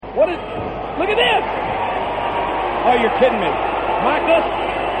What is... Look at this! Oh, you're kidding me. Michael,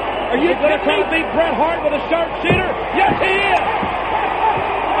 are you going to try to beat Bret Hart with a sharpshooter? Yes, he is!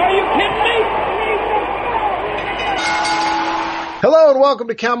 Are you kidding me? Hello and welcome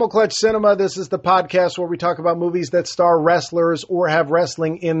to Camel Clutch Cinema. This is the podcast where we talk about movies that star wrestlers or have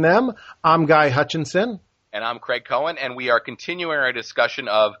wrestling in them. I'm Guy Hutchinson. And I'm Craig Cohen, and we are continuing our discussion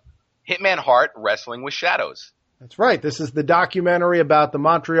of Hitman Hart Wrestling with Shadows. That's right. This is the documentary about the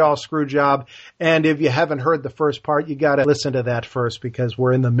Montreal Screwjob. And if you haven't heard the first part, you got to listen to that first because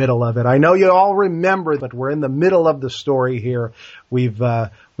we're in the middle of it. I know you all remember, but we're in the middle of the story here. We've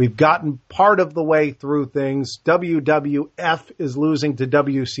gotten part of the way through things. WWF is losing to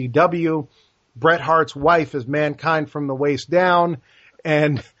WCW. Bret Hart's wife is Mankind from the waist down.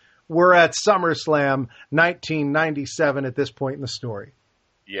 And we're at SummerSlam 1997 at this point in the story.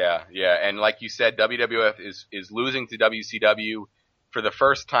 Yeah. And like you said, WWF is losing to WCW for the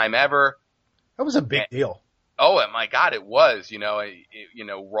first time ever. That was a big deal. Oh, my God, it was.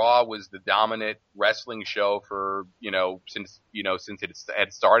 Raw was the dominant wrestling show for, since it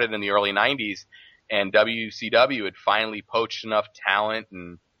had started in the early 90s. And WCW had finally poached enough talent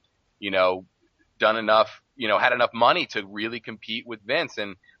and, done enough, had enough money to really compete with Vince.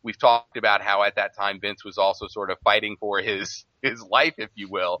 And we've talked about how at that time Vince was also sort of fighting for his life, if you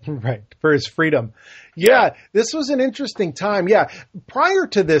will. Right, for his freedom. Yeah, this was an interesting time. Yeah, prior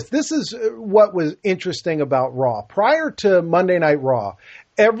to this is what was interesting about Raw. Prior to Monday Night Raw,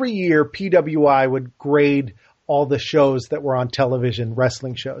 every year PWI would grade all the shows that were on television,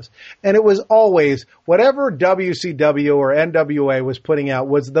 wrestling shows. And it was always whatever WCW or NWA was putting out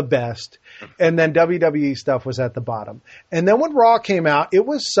was the best. And then WWE stuff was at the bottom. And then when Raw came out, it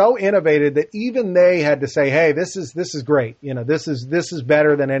was so innovative that even they had to say, hey, this is great. This is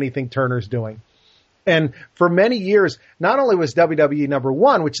better than anything Turner's doing. And for many years, not only was WWE number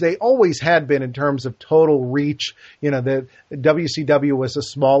one, which they always had been in terms of total reach, the WCW was a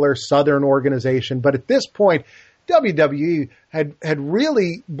smaller Southern organization, but at this point, WWE had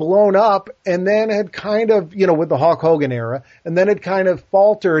really blown up and then had kind of, with the Hulk Hogan era, and then had kind of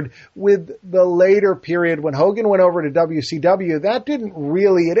faltered with the later period when Hogan went over to WCW. That didn't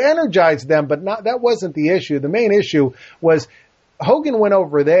really, it energized them, but that wasn't the issue. The main issue was Hogan went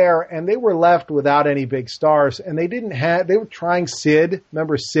over there and they were left without any big stars, and they were trying Sid.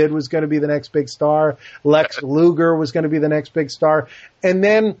 Remember, Sid was going to be the next big star. Lex Luger was going to be the next big star. And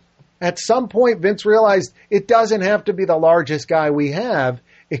then at some point, Vince realized it doesn't have to be the largest guy we have.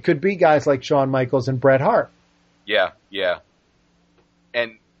 It could be guys like Shawn Michaels and Bret Hart. Yeah.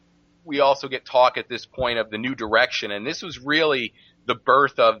 And we also get talk at this point of the new direction. And this was really the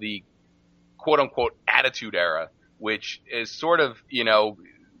birth of the quote unquote attitude era, which is sort of,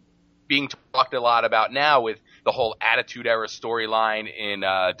 being talked a lot about now with the whole Attitude Era storyline in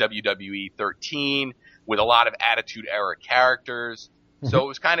WWE 13 with a lot of Attitude Era characters. Mm-hmm. So it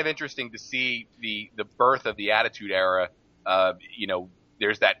was kind of interesting to see the birth of the Attitude Era.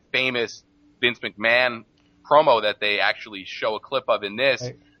 There's that famous Vince McMahon promo that they actually show a clip of in this,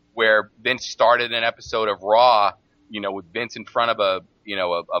 right, where Vince started an episode of Raw, with Vince in front of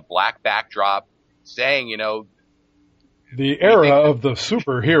a black backdrop saying, the era of the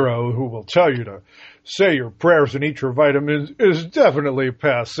superhero who will tell you to say your prayers and eat your vitamins is definitely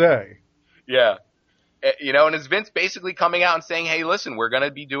passé. Yeah. And it's Vince basically coming out and saying, hey, listen, we're going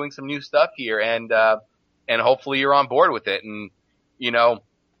to be doing some new stuff here, and hopefully you're on board with it. And,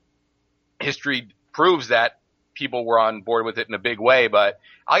 history proves that people were on board with it in a big way. But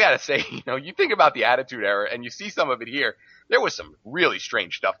I got to say, you think about the Attitude Era and you see some of it here, there was some really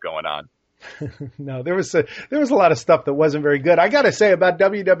strange stuff going on. No, there was a lot of stuff that wasn't very good. I got to say about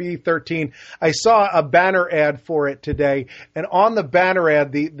WWE 13, I saw a banner ad for it today, and on the banner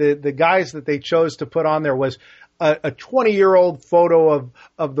ad, the guys that they chose to put on there was a 20-year-old photo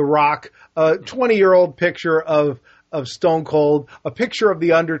of The Rock, a 20-year-old picture of Stone Cold, a picture of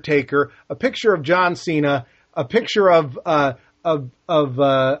The Undertaker, a picture of John Cena, a picture of Brock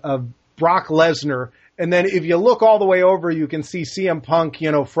Lesnar. And then if you look all the way over, you can see CM Punk,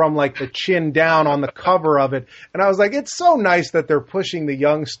 from like the chin down on the cover of it. And I was like, it's so nice that they're pushing the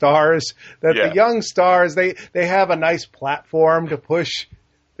young stars, that the young stars, they have a nice platform to push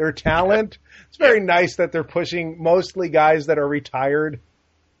their talent. It's very nice that they're pushing mostly guys that are retired.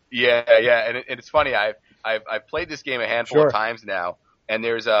 Yeah. And it's funny. I've played this game a handful of times now, and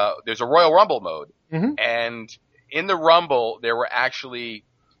there's a Royal Rumble mode. Mm-hmm. And in the Rumble, there were actually,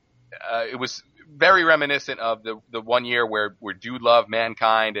 it was very reminiscent of the 1 year where Dude Love,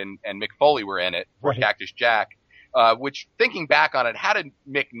 Mankind, and Mick Foley were in it, for Cactus Jack. Which, thinking back on it, how did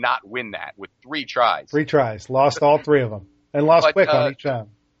Mick not win that with 3 tries? 3 tries. Lost all 3 of them. And lost quick on each time.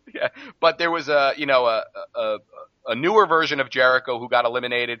 Yeah, but there was a newer version of Jericho who got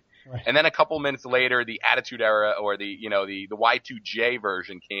eliminated, right. And then a couple minutes later, the Attitude Era or the Y2J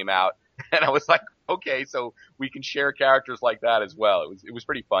version came out, and I was like, okay, so we can share characters like that as well. It was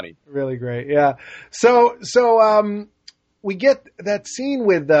pretty funny. Really great, yeah. So we get that scene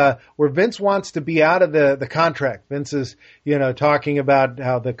with where Vince wants to be out of the contract. Vince is talking about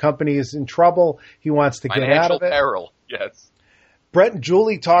how the company is in trouble. He wants to get out of it. Financial peril, yes. Brett and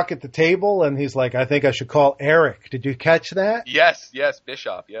Julie talk at the table, and he's like, I think I should call Eric. Did you catch that? Yes,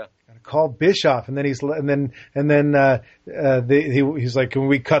 Bischoff, yeah. Call Bischoff, and then he's like, can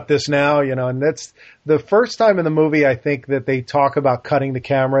we cut this now? And that's the first time in the movie, I think, that they talk about cutting the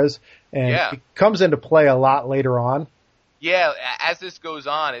cameras, and it comes into play a lot later on. Yeah, as this goes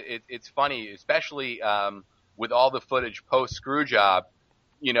on, it's funny, especially with all the footage post Screwjob.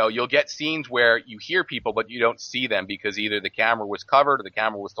 You'll get scenes where you hear people, but you don't see them because either the camera was covered or the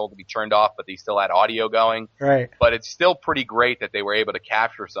camera was told to be turned off, but they still had audio going. Right. But it's still pretty great that they were able to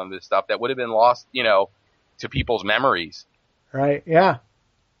capture some of this stuff that would have been lost, to people's memories. Right. Yeah.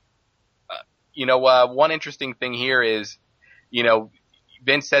 One interesting thing here is,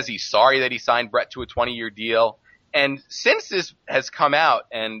 Vince says he's sorry that he signed Brett to a 20-year deal. And since this has come out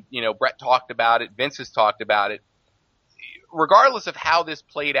and, Brett talked about it, Vince has talked about it, regardless of how this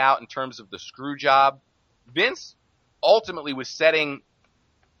played out in terms of the screw job, Vince ultimately was setting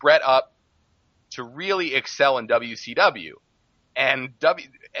Brett up to really excel in WCW. And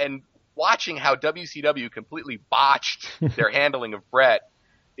watching how WCW completely botched their handling of Brett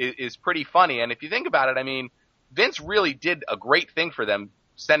is pretty funny. And if you think about it, I mean, Vince really did a great thing for them,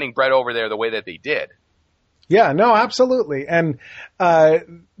 sending Brett over there the way that they did. Yeah, no, absolutely. And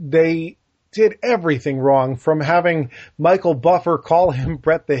they did everything wrong, from having Michael Buffer call him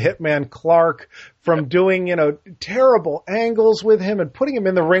Bret the Hitman Clark, from doing, terrible angles with him and putting him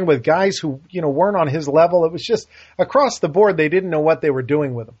in the ring with guys who, weren't on his level. It was just across the board. They didn't know what they were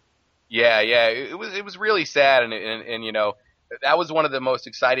doing with him. Yeah. It was really sad. And that was one of the most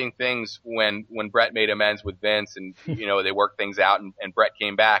exciting things when Bret made amends with Vince and, they worked things out and Bret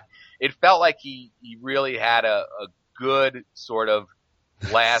came back. It felt like he really had a good sort of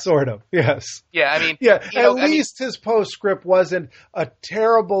last. Sort of, yes. Yeah, I mean. Yeah, at least his postscript wasn't a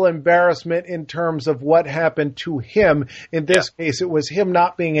terrible embarrassment in terms of what happened to him. In this case, it was him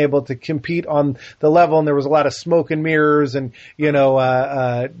not being able to compete on the level, and there was a lot of smoke and mirrors and,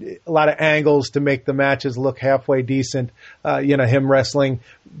 a lot of angles to make the matches look halfway decent. Him wrestling.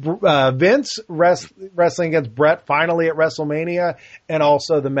 Vince wrestling against Bret finally at WrestleMania, and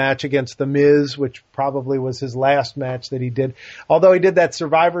also the match against The Miz, which probably was his last match that he did. Although he did that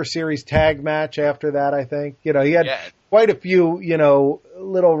Survivor Series tag match after that, I think. He had quite a few,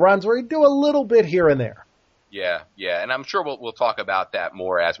 little runs where he'd do a little bit here and there. Yeah, and I'm sure we'll talk about that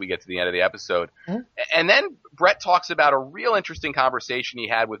more as we get to the end of the episode. Mm-hmm. And then Bret talks about a real interesting conversation he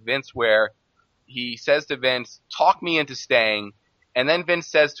had with Vince where he says to Vince, talk me into staying. And then Vince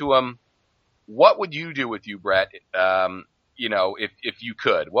says to him, what would you do with you, Bret? If you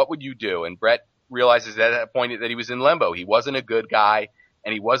could, what would you do? And Bret realizes at that point that he was in limbo. He wasn't a good guy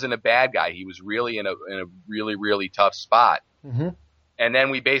and he wasn't a bad guy. He was really in a really, really tough spot. Mm-hmm. And then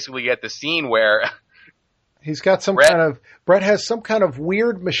we basically get the scene where he's got Bret has some kind of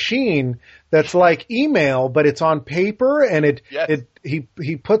weird machine that's like email, but it's on paper and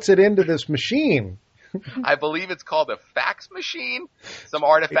he puts it into this machine. I believe it's called a fax machine, some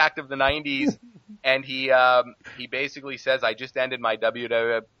artifact of the 90s. And he basically says, I just ended my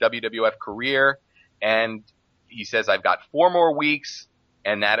WWF career. And he says, I've got 4 more weeks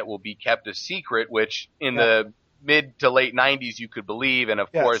and that it will be kept a secret, which in the mid to late 90s you could believe. And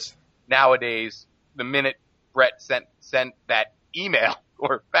of course, nowadays, the minute Bret sent that email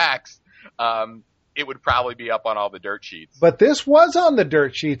or fax, it would probably be up on all the dirt sheets. But this was on the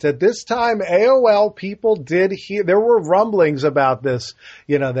dirt sheets. At this time, AOL people did hear, there were rumblings about this,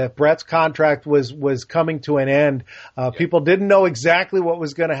 that Bret's contract was coming to an end. People didn't know exactly what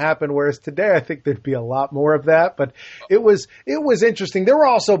was going to happen, whereas today I think there'd be a lot more of that. But it was interesting. There were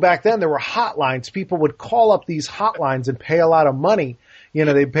also, back then, there were hotlines. People would call up these hotlines and pay a lot of money.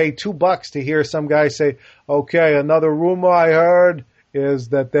 They'd pay $2 to hear some guy say, okay, another rumor I heard is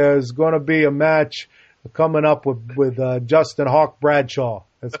that there's going to be a match coming up with Justin Hawk Bradshaw.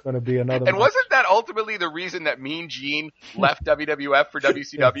 That's going to be another And match. Wasn't that ultimately the reason that Mean Gene left WWF for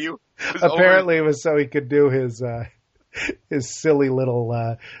WCW? Apparently it was so he could do his silly little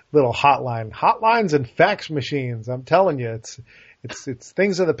hotline. Hotlines and fax machines. I'm telling you, it's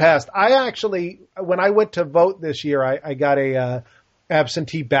things of the past. I actually, when I went to vote this year, I got a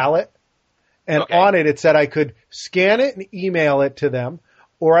absentee ballot. And on it said I could scan it and email it to them,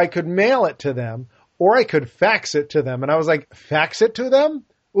 or I could mail it to them, or I could fax it to them. And I was like, fax it to them?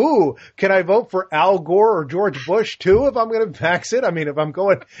 Ooh, can I vote for Al Gore or George Bush too if I'm going to fax it? I mean, if I'm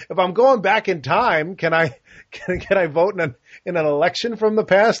going back in time, can I vote in an election from the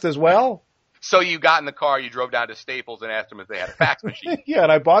past as well? So you got in the car, you drove down to Staples and asked them if they had a fax machine. Yeah,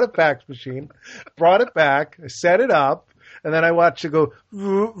 and I bought a fax machine, brought it back, set it up, and then I watched it go.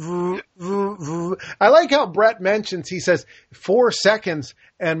 I like how Brett mentions, he says 4 seconds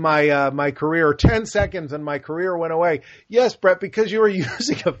and my career, 10 seconds and my career went away. Yes, Brett, because you were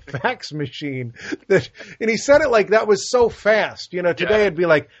using a fax machine. And he said it like that was so fast. You know, today it'd be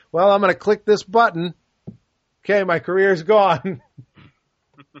like, well, I'm going to click this button. Okay, my career's gone.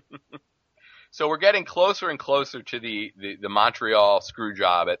 So we're getting closer and closer to the Montreal screw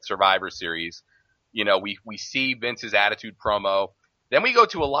job at Survivor Series. You know, we see Vince's Attitude promo. Then we go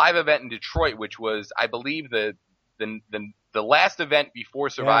to a live event in Detroit, which was, I believe, the last event before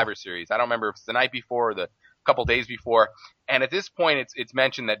Survivor Series. I don't remember if it's the night before or the couple days before. And at this point, it's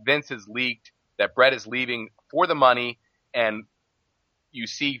mentioned that Vince has leaked that Brett is leaving for the money, and you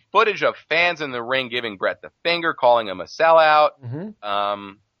see footage of fans in the ring giving Brett the finger, calling him a sellout.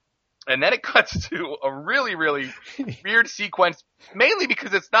 Mm-hmm. And then it cuts to a really, really weird sequence, mainly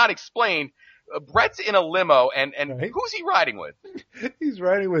because it's not explained. Brett's in a limo, and right. Who's he riding with? He's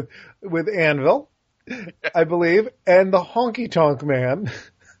riding with Anvil, I believe, and the Honky Tonk Man.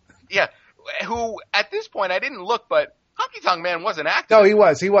 Yeah, who at this point I didn't look, but Honky Tonk Man wasn't active. No, he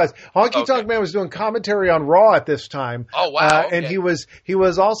was. Honky Tonk Man was doing commentary on Raw at this time. Oh wow! Okay. And he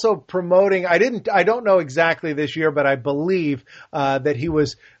was also promoting. I don't know exactly this year, but I believe that he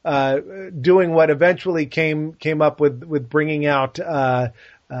was doing what eventually came up with bringing out.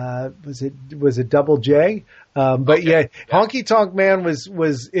 Was it Double J? But yeah, Honky Tonk Man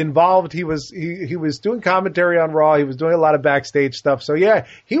was involved. He was doing commentary on Raw. He was doing a lot of backstage stuff. So yeah,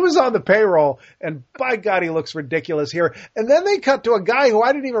 he was on the payroll, and by God, he looks ridiculous here. And then they cut to a guy who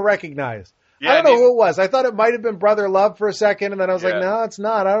I didn't even recognize. Yeah, I don't know who it was. I thought it might have been Brother Love for a second, and then I was like, no, it's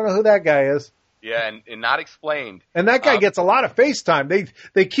not. I don't know who that guy is. Yeah, and not explained. And that guy gets a lot of FaceTime.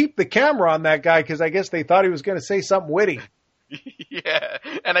 They keep the camera on that guy because I guess they thought he was going to say something witty. Yeah,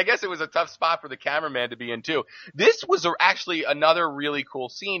 and I guess it was a tough spot for the cameraman to be in too. This was actually another really cool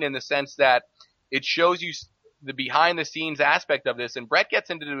scene in the sense that it shows you the behind the scenes aspect of this, and Brett gets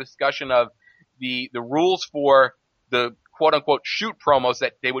into the discussion of the rules for the quote unquote shoot promos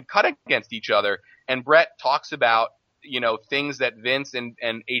that they would cut against each other, and Brett talks about, you know, things that Vince and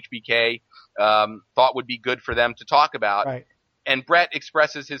HBK thought would be good for them to talk about. Right. And Brett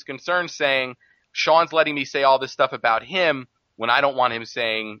expresses his concern saying, Sean's letting me say all this stuff about him when I don't want him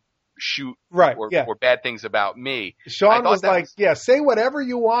saying shoot or bad things about me. Sean was like, say whatever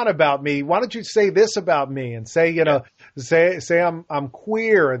you want about me. Why don't you say this about me and say, say I'm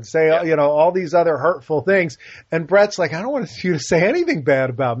queer and say, all these other hurtful things. And Brett's like, I don't want you to say anything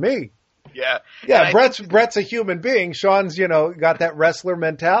bad about me. Yeah. Yeah, Brett's a human being. Sean's, got that wrestler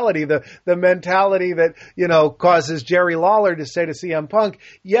mentality, the mentality that, causes Jerry Lawler to say to CM Punk,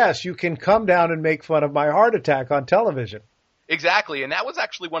 yes, you can come down and make fun of my heart attack on television. Exactly. And that was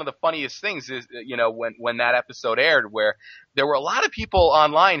actually one of the funniest things is, when that episode aired, where there were a lot of people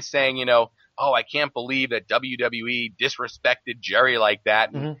online saying, oh, I can't believe that WWE disrespected Jerry like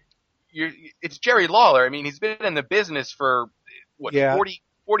that. Mm-hmm. It's Jerry Lawler. I mean, he's been in the business for 40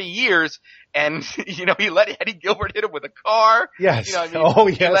 years, and he let Eddie Gilbert hit him with a car. Yes.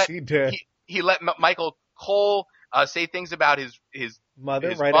 He did. He let Michael Cole say things about his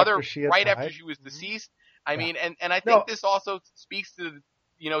mother after she was deceased. I mean, and I think this also speaks to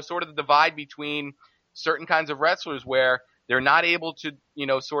sort of the divide between certain kinds of wrestlers where they're not able to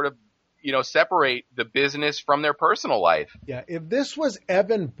separate the business from their personal life. Yeah, if this was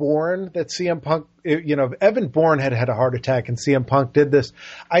Evan Bourne that CM Punk, if Evan Bourne had a heart attack and CM Punk did this,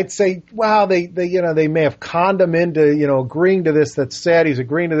 I'd say, wow, they may have conned him into, agreeing to this. That's sad. He's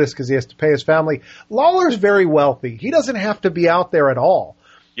agreeing to this because he has to pay his family. Lawler's very wealthy. He doesn't have to be out there at all.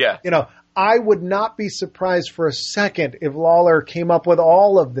 Yeah. I would not be surprised for a second if Lawler came up with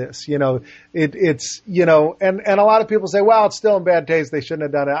all of this. It's and a lot of people say, well, it's still in bad taste. They shouldn't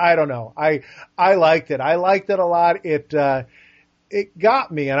have done it. I don't know. I liked it. I liked it a lot. It got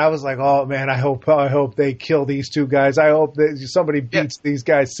me, and I was like, oh man, I hope they kill these two guys. I hope that somebody beats these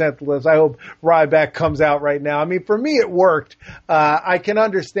guys senseless. I hope Ryback comes out right now. I mean, for me, it worked. I can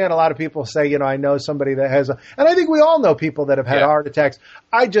understand a lot of people say, I know somebody that has and I think we all know people that have had heart attacks.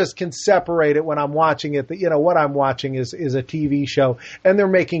 I just can separate it when I'm watching it. What I'm watching is a TV show, and they're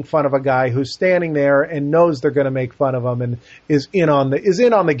making fun of a guy who's standing there and knows they're going to make fun of him and is in on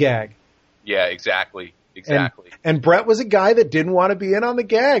the gag. Yeah, exactly. Exactly. And Bret was a guy that didn't want to be in on the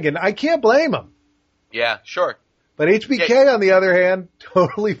gag, and I can't blame him. Yeah, sure. But HBK, on the other hand,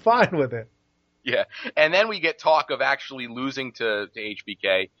 totally fine with it. Yeah. And then we get talk of actually losing to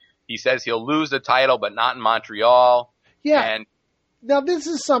HBK. He says he'll lose the title, but not in Montreal. Yeah. And now this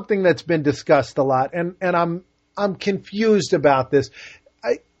is something that's been discussed a lot, and I'm confused about this.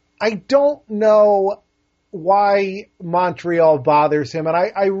 I don't know why Montreal bothers him, and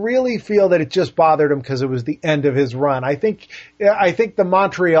I really feel that it just bothered him because it was the end of his run. I think the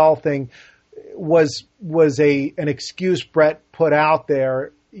Montreal thing was an excuse Bret put out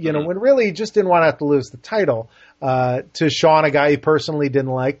there, when really he just didn't want to have to lose the title to Shawn, a guy he personally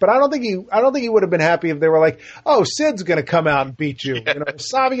didn't like. But I don't think he would have been happy if they were like, "Oh, Sid's going to come out and beat you,"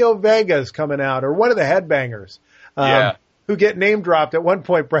 Savio Vega's coming out, or one of the Headbangers. Who get name dropped at one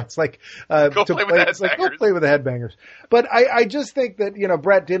point. Bret's like, go play with the Headbangers. But I just think that,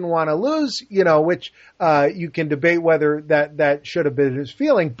 Bret didn't want to lose, which you can debate whether that should have been his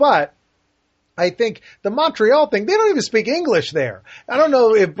feeling. But I think the Montreal thing, they don't even speak English there. I don't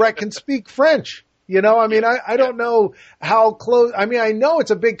know if Bret can speak French. I don't know how close. I mean, I know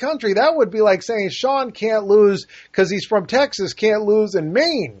it's a big country. That would be like saying Shawn can't lose because he's from Texas, can't lose in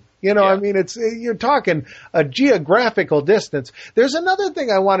Maine. I mean, you're talking a geographical distance. There's another thing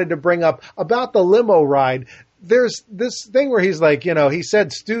I wanted to bring up about the limo ride. There's this thing where he's like, he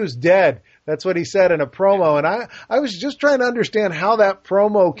said Stu's dead. That's what he said in a promo. And I was just trying to understand how that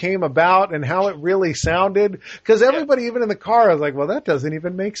promo came about and how it really sounded. Because everybody, even in the car, was like, well, that doesn't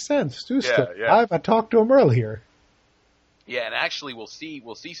even make sense. Stu's still alive. I talked to him earlier. Yeah, and actually we'll see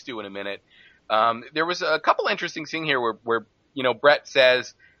Stu in a minute. There was a couple interesting things here where Bret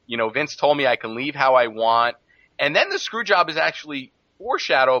says, Vince told me I can leave how I want. And then the screw job is actually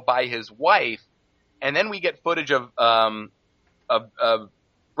foreshadowed by his wife. And then we get footage of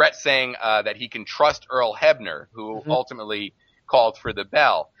Bret saying that he can trust Earl Hebner, who ultimately called for the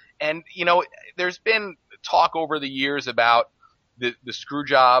bell. And, there's been talk over the years about the screw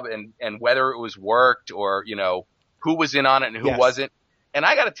job and whether it was worked or, who was in on it and who wasn't. And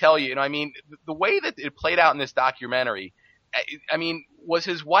I got to tell you, the way that it played out in this documentary, I mean, was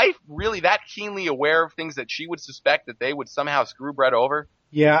his wife really that keenly aware of things that she would suspect that they would somehow screw Bret over?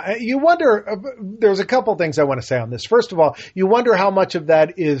 Yeah, you wonder, there's a couple things I want to say on this. First of all, you wonder how much of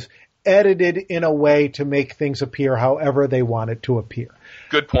that is edited in a way to make things appear however they want it to appear.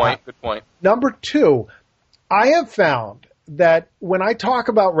 Good point. Number two, I have found that when I talk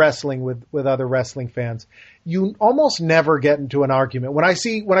about wrestling with other wrestling fans, you almost never get into an argument. When I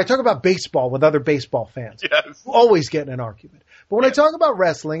talk about baseball with other baseball fans, you always get in an argument. But when I talk about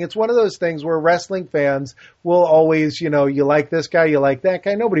wrestling, it's one of those things where wrestling fans will always, you like this guy, you like that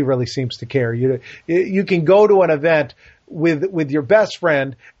guy. Nobody really seems to care. You can go to an event with your best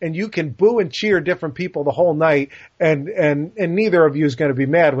friend and you can boo and cheer different people the whole night and neither of you is going to be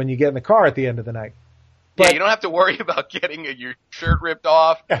mad when you get in the car at the end of the night. But you don't have to worry about getting your shirt ripped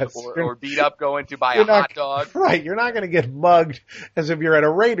off or beat up going to buy a hot dog. Right. You're not going to get mugged as if you're at a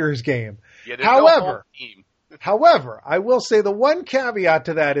Raiders game. Yeah, there's no home team. However, I will say the one caveat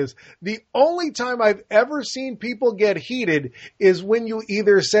to that is the only time I've ever seen people get heated is when you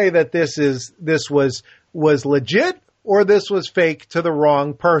either say that this was legit or this was fake to the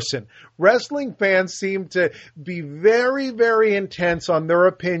wrong person. Wrestling fans seem to be very, very intense on their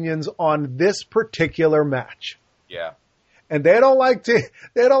opinions on this particular match. Yeah. And they don't like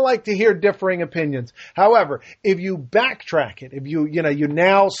to hear differing opinions. However, if you backtrack it, if you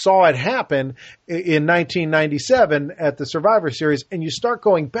now saw it happen in 1997 at the Survivor Series and you start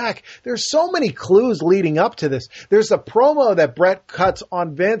going back, there's so many clues leading up to this. There's a promo that Bret cuts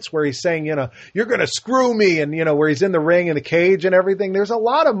on Vince where he's saying, you're going to screw me, and where he's in the ring in the cage and everything. There's a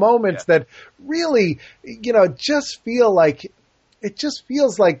lot of moments that really, just feel like it just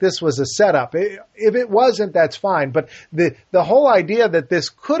feels like this was a setup. If it wasn't, that's fine. But the whole idea that this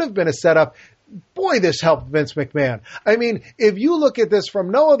could have been a setup, boy, this helped Vince McMahon. I mean, if you look at this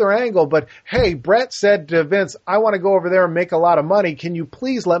from no other angle, but hey, Bret said to Vince, I want to go over there and make a lot of money. Can you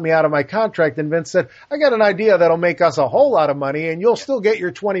please let me out of my contract? And Vince said, I got an idea that'll make us a whole lot of money and you'll still get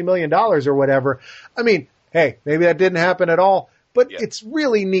your $20 million or whatever. I mean, hey, maybe that didn't happen at all, but it's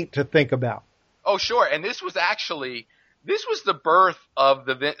really neat to think about. Oh, sure. And this was the birth of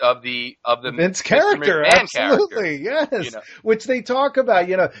the Vince character, absolutely, character. Yes. Which they talk about.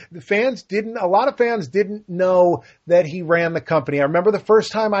 A lot of fans didn't know that he ran the company. I remember the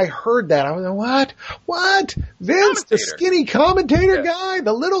first time I heard that, I was like, what? Vince, the skinny commentator guy,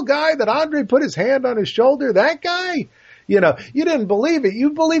 the little guy that Andre put his hand on his shoulder, that guy? You didn't believe it.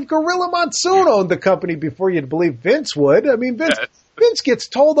 You believed Gorilla Monsoon owned the company before you'd believe Vince would. I mean, Vince Vince gets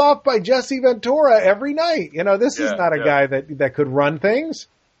told off by Jesse Ventura every night. This is not a guy that could run things.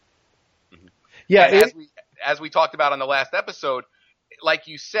 Mm-hmm. Yeah. As we talked about on the last episode, like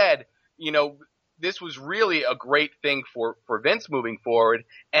you said, this was really a great thing for Vince moving forward.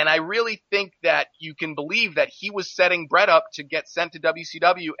 And I really think that you can believe that he was setting Bret up to get sent to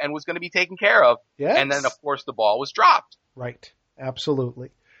WCW and was going to be taken care of. Yes. And then, of course, the ball was dropped. Right.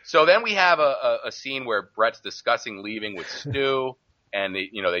 Absolutely. So then we have a scene where Bret's discussing leaving with Stu, and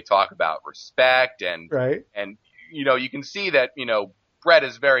they talk about respect, and right. And you can see that Bret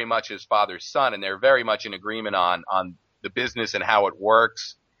is very much his father's son, and they're very much in agreement on the business and how it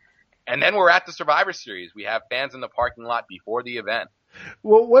works. And then we're at the Survivor Series. We have fans in the parking lot before the event.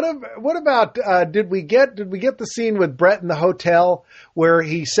 Well, what about did we get the scene with Bret in the hotel where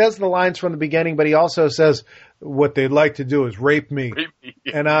he says the lines from the beginning, but he also says what they'd like to do is rape me,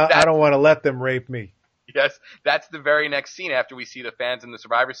 and I don't want to let them rape me. Yes, that's the very next scene after we see the fans in the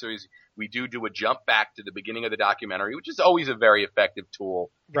Survivor Series. We do a jump back to the beginning of the documentary, which is always a very effective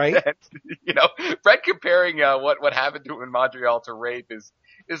tool. Right. And, Bret comparing what happened to him in Montreal to rape is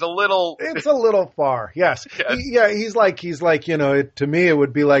a little. It's a little far. Yes. Yes. He's like to me it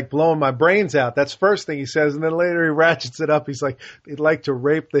would be like blowing my brains out. That's the first thing he says, and then later he ratchets it up. He's like, they'd like to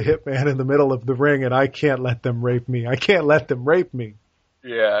rape the hitman in the middle of the ring, and I can't let them rape me. I can't let them rape me.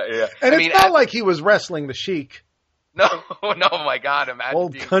 Yeah. And it's not like he was wrestling the Sheik. No, my God! Imagine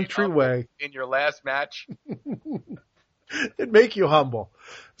old being country way in your last match. It'd make you humble.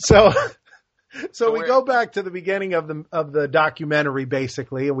 So we go back to the beginning of the documentary,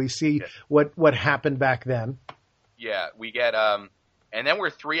 basically, and we see what happened back then. Yeah, we get and then we're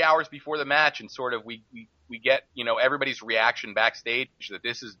 3 hours before the match, and sort of we get everybody's reaction backstage that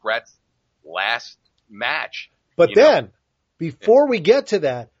this is Bret's last match. But then, before we get to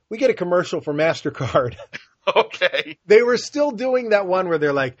that, we get a commercial for MasterCard. Okay. They were still doing that one where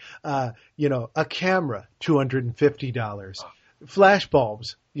they're like, a camera, $250. Flash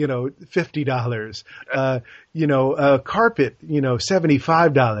bulbs, $50. A carpet,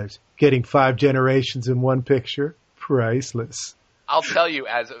 $75. Getting 5 generations in one picture. Priceless. I'll tell you,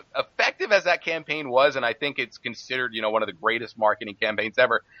 as effective as that campaign was, and I think it's considered, one of the greatest marketing campaigns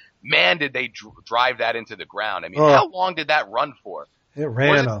ever, man, did they drive that into the ground. I mean, how long did that run for? It ran.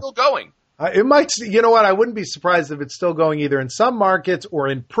 Or is it still going? It might, I wouldn't be surprised if it's still going either in some markets or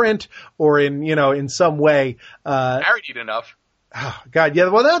in print or in some way. Parodied enough. Oh, God, yeah.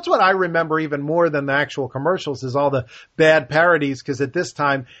 Well, that's what I remember even more than the actual commercials is all the bad parodies, because at this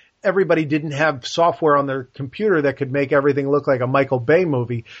time, everybody didn't have software on their computer that could make everything look like a Michael Bay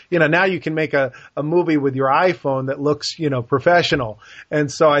movie. Now you can make a movie with your iPhone that looks, professional.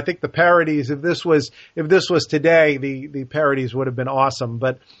 And so I think the parodies, if this was today, the parodies would have been awesome.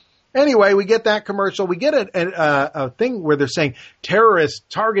 But anyway, we get that commercial. We get a thing where they're saying terrorists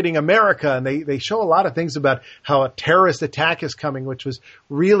targeting America, and they show a lot of things about how a terrorist attack is coming, which was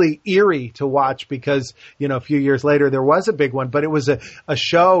really eerie to watch because, a few years later there was a big one. But it was a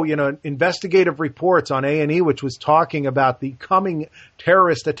show, investigative reports on A&E, which was talking about the coming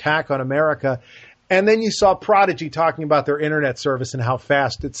terrorist attack on America. And then you saw Prodigy talking about their internet service and how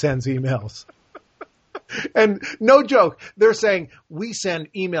fast it sends emails. And no joke, they're saying, we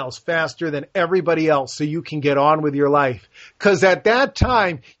send emails faster than everybody else so you can get on with your life. Because at that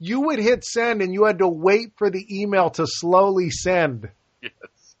time, you would hit send and you had to wait for the email to slowly send. Yes.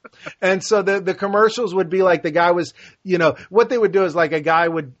 And so the commercials would be like the guy was, what they would do is like a guy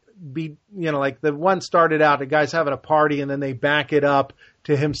would be, like the one started out, the guy's having a party and then they back it up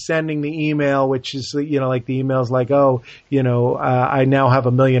to him sending the email, which is, like the email's like, I now have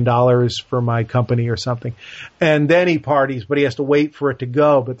 $1 million for my company or something. And then he parties, but he has to wait for it to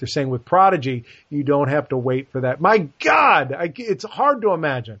go. But they're saying with Prodigy, you don't have to wait for that. My God, it's hard to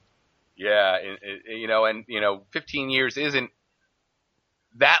imagine. Yeah. 15 years isn't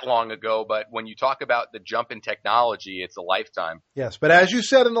that long ago, but when you talk about the jump in technology, it's a lifetime. Yes, but as you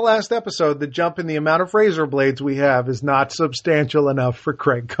said in the last episode, the jump in the amount of razor blades we have is not substantial enough for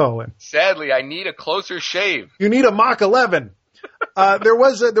Craig Cohen. Sadly, I need a closer shave. You need a Mach 11. There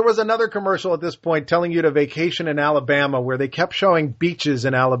was another commercial at this point telling you to vacation in Alabama, where they kept showing beaches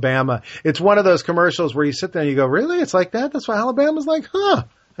in Alabama. It's one of those commercials where you sit there and you go, really? It's like that? That's what Alabama's like? Huh.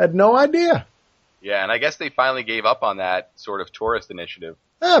 Had no idea. Yeah, and I guess they finally gave up on that sort of tourist initiative.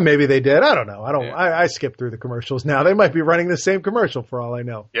 Maybe they did. I don't know. I skip through the commercials now. They might be running the same commercial for all I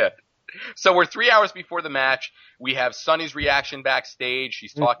know. Yeah. So we're 3 hours before the match. We have Sunny's reaction backstage.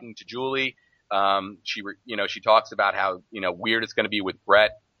 She's talking to Julie. She talks about how, weird it's going to be with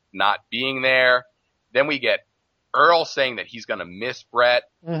Bret not being there. Then we get Earl saying that he's going to miss Brett.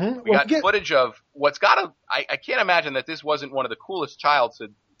 Mm-hmm. We got footage of what's got to. I can't imagine that this wasn't one of the coolest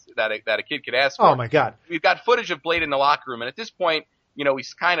childhoods that a kid could ask for. Oh my God! We've got footage of Blade in the locker room, and at this point,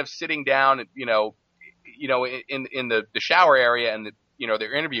 he's kind of sitting down, in the shower area, and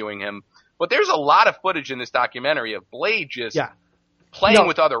they're interviewing him. But there's a lot of footage in this documentary of Blade just playing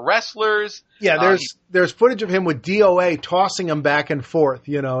with other wrestlers. Yeah, there's footage of him with DOA tossing him back and forth,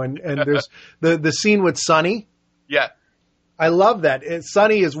 and there's the scene with Sonny. Yeah. I love that.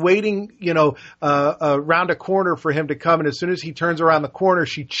 Sonny is waiting, around a corner for him to come, and as soon as he turns around the corner,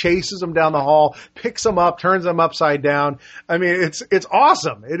 she chases him down the hall, picks him up, turns him upside down. I mean, it's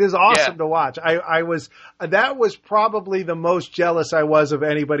awesome. It is awesome to watch. That was probably the most jealous I was of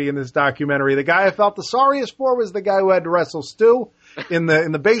anybody in this documentary. The guy I felt the sorriest for was the guy who had to wrestle Stu in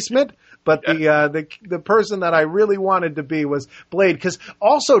the basement. But the person that I really wanted to be was Blade. Because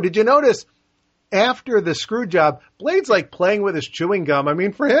also, did you notice? After the screw job, Blade's like playing with his chewing gum. I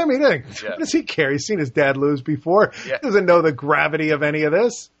mean, for him, what does he care? He's seen his dad lose before. Yeah. He doesn't know the gravity of any of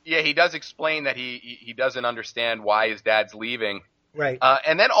this. Yeah, he does explain that he doesn't understand why his dad's leaving. Right.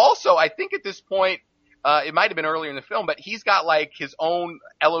 And then also, I think at this point, it might have been earlier in the film, but he's got like his own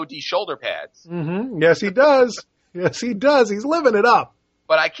LOD shoulder pads. Mm-hmm. Yes, he does. Yes, he does. He's living it up.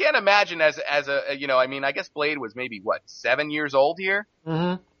 But I can't imagine as I guess Blade was maybe 7 years old here.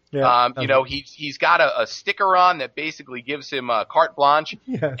 Mm-hmm. Yeah, he's got a sticker on that basically gives him carte blanche,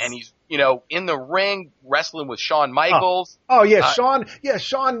 yes. And he's, in the ring wrestling with Shawn Michaels. Oh yeah,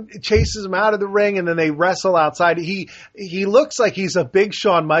 Shawn chases him out of the ring, and then they wrestle outside. He looks like he's a big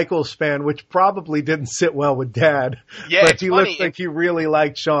Shawn Michaels fan, which probably didn't sit well with Dad. Yeah, but he looks like he really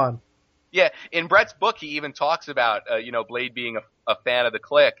liked Shawn. Yeah, in Brett's book, he even talks about Blade being a fan of the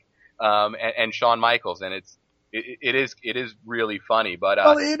Clique, and Shawn Michaels, and it is really funny, but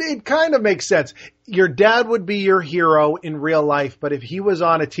it kind of makes sense. Your dad would be your hero in real life, but if he was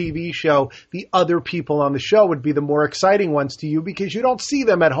on a TV show, the other people on the show would be the more exciting ones to you because you don't see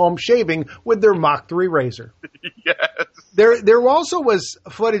them at home shaving with their Mach 3 razor. Yes. There also was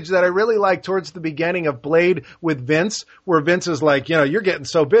footage that I really liked towards the beginning of Blade with Vince, where Vince is like, you're getting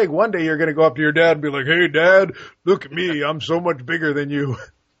so big. One day you're going to go up to your dad and be like, hey, Dad, look at me. I'm so much bigger than you.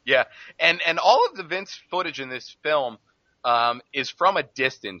 Yeah, and all of the Vince footage in this film is from a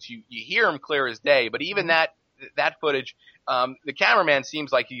distance. You hear him clear as day, but even that footage, the cameraman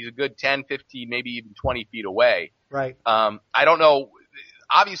seems like he's a good 10, 15, maybe even 20 feet away. Right. I don't know.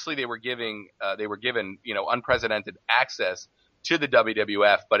 Obviously, they were given unprecedented access to the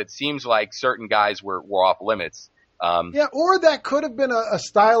WWF, but it seems like certain guys were off limits. Or that could have been a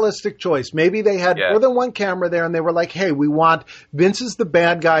stylistic choice. Maybe they had more than one camera there, and they were like, hey, we want Vince is the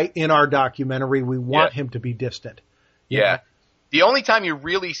bad guy in our documentary. We want him to be distant. Yeah. The only time you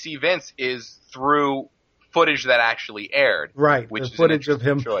really see Vince is through footage that actually aired. Right. Which the footage of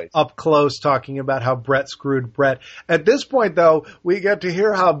him up close talking about how Brett screwed Brett. At this point, though, we get to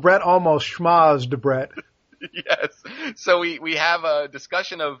hear how Brett almost schmozzed Brett. Yes. So we have a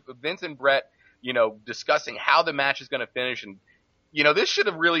discussion of Vince and Brett, discussing how the match is going to finish. And, this should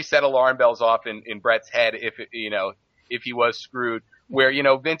have really set alarm bells off in Brett's head if he was screwed, where,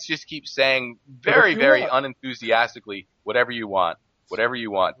 Vince just keeps saying very, very unenthusiastically, whatever you want,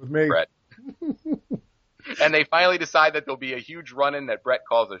 with me. Brett. And they finally decide that there'll be a huge run-in that Brett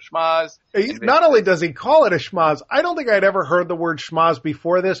calls a schmoz. Not only does he call it a schmoz, I don't think I'd ever heard the word schmoz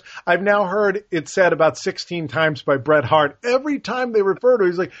before this. I've now heard it said about 16 times by Bret Hart. Every time they refer to it,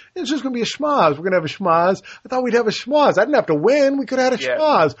 he's like, it's just going to be a schmoz. We're going to have a schmoz. I thought we'd have a schmoz. I didn't have to win. We could have had a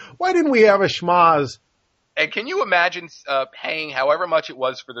schmoz. Why didn't we have a schmoz? And can you imagine paying however much it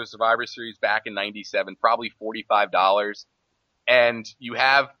was for the Survivor Series back in '97, probably $45, and you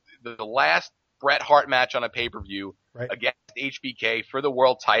have the last Bret Hart match on a pay-per-view against HBK for the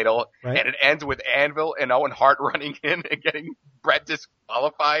world title, and it ends with Anvil and Owen Hart running in and getting Bret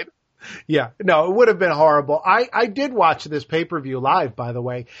disqualified? Yeah, no, it would have been horrible. I did watch this pay-per-view live, by the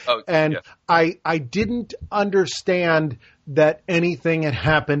way, I didn't understand that anything had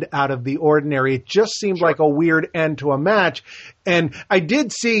happened out of the ordinary. It just seemed like a weird end to a match. And I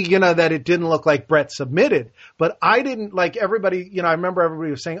did see, that it didn't look like Bret submitted, but I didn't like everybody, I remember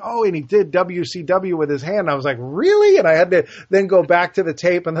everybody was saying, oh, and he did WCW with his hand. I was like, really? And I had to then go back to the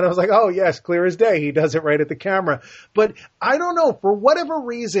tape, and then I was like, oh yes, clear as day. He does it right at the camera. But I don't know, for whatever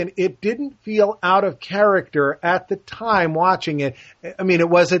reason, it didn't feel out of character at the time watching it. I mean, it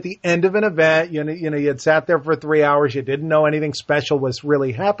was at the end of an event, you had sat there for 3 hours. You didn't know anything special was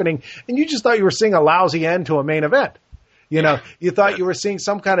really happening, and you just thought you were seeing a lousy end to a main event. You thought you were seeing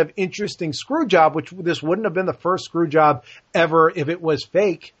some kind of interesting screw job, which this wouldn't have been the first screw job ever if it was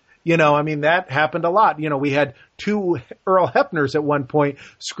fake. You know, I mean, that happened a lot. You know, we had 2 Earl Hebners at one point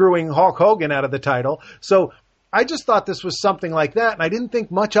screwing Hulk Hogan out of the title. So I just thought this was something like that, and I didn't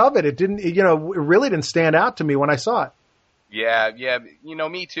think much of it. It really didn't stand out to me when I saw it. Yeah. You know,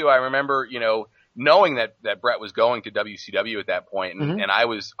 me too. I remember, knowing that Bret was going to WCW at that point, and I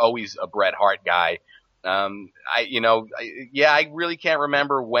was always a Bret Hart guy. I really can't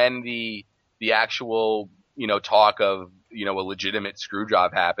remember when the actual, talk of, a legitimate screw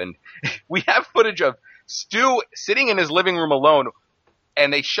job happened. We have footage of Stu sitting in his living room alone,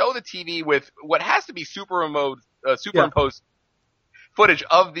 and they show the TV with what has to be superimposed footage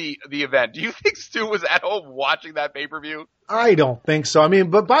of the event. Do you think Stu was at home watching that pay-per-view? I don't think so. I mean,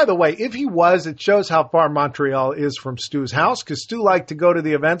 but by the way, if he was, it shows how far Montreal is from Stu's house, because Stu liked to go to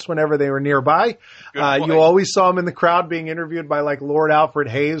the events whenever they were nearby. You always saw him in the crowd being interviewed by like Lord Alfred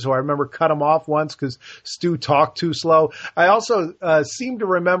Hayes, who I remember cut him off once because Stu talked too slow. I also seem to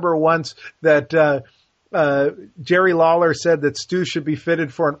remember once that Jerry Lawler said that Stu should be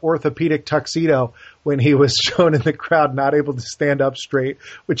fitted for an orthopedic tuxedo when he was shown in the crowd not able to stand up straight,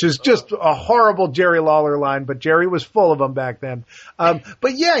 which is just a horrible Jerry Lawler line, but Jerry was full of them back then.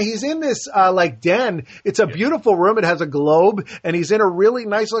 But yeah, he's in this den. It's a beautiful room. It has a globe, and he's in a really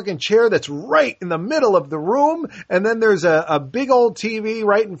nice looking chair that's right in the middle of the room, and then there's a big old TV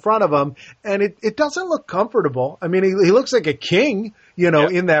right in front of him, and it doesn't look comfortable. I mean, he looks like a king,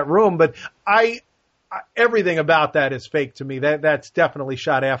 in that room, but everything about that is fake to me. That's definitely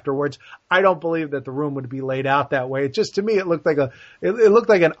shot afterwards. I don't believe that the room would be laid out that way. It just, to me, it looked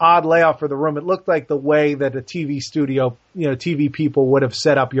like an odd layout for the room. It looked like the way that a TV studio, TV people would have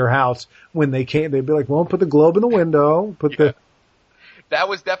set up your house when they came. They'd be like, well, put the globe in the window, That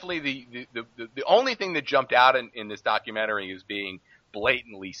was definitely the only thing that jumped out in this documentary is being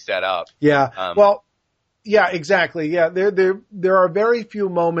blatantly set up. Yeah. Yeah, exactly. Yeah, there are very few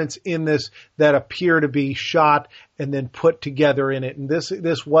moments in this that appear to be shot and then put together in it. And this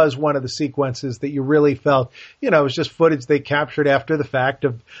was one of the sequences that you really felt, it was just footage they captured after the fact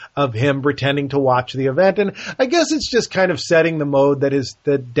of him pretending to watch the event. And I guess it's just kind of setting the mode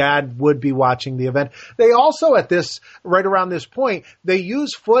that Dad would be watching the event. They also right around this point, they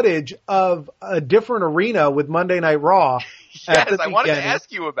use footage of a different arena with Monday Night Raw. Yes, I wanted to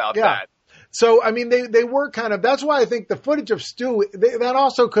ask you about that. So, I mean, they were that's why I think the footage of Stu, that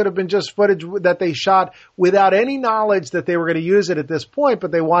also could have been just footage that they shot without any knowledge that they were going to use it at this point,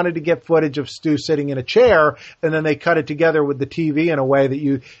 but they wanted to get footage of Stu sitting in a chair, and then they cut it together with the TV in a way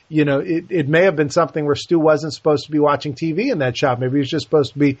that it may have been something where Stu wasn't supposed to be watching TV in that shot. Maybe he was just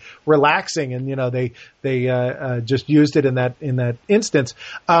supposed to be relaxing, and, they just used it in that instance.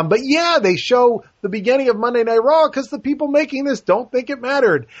 But yeah, they show the beginning of Monday Night Raw because the people making this don't think it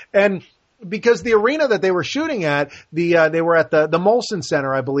mattered. And because the arena that they were shooting at, they were at the Molson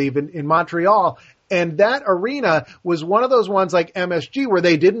Center, I believe, in Montreal. And that arena was one of those ones like MSG where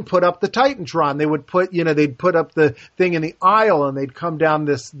they didn't put up the Titantron. They would they'd put up the thing in the aisle, and they'd come down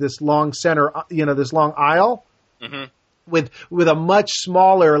this long center, this long aisle with a much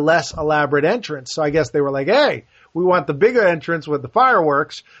smaller, less elaborate entrance. So I guess they were like, hey, we want the bigger entrance with the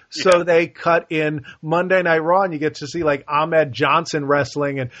fireworks. So they cut in Monday Night Raw, and you get to see like Ahmed Johnson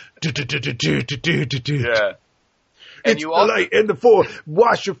wrestling and yeah. And you also, light and the four,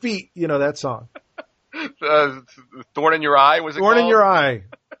 wash your feet. That song. Thorn in Your Eye, was it Thorn called? in Your Eye.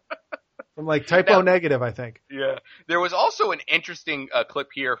 From like Typo Negative, I think. Yeah. There was also an interesting clip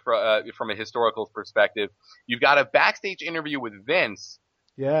here from a historical perspective. You've got a backstage interview with Vince.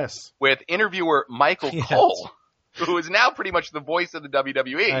 Yes. With interviewer Michael Cole, who is now pretty much the voice of the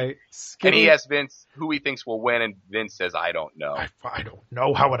WWE. Right. And he asks Vince who he thinks will win, and Vince says, I don't know. I don't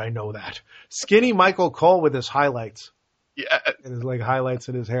know. How would I know that? Skinny Michael Cole with his highlights. Yeah. And his highlights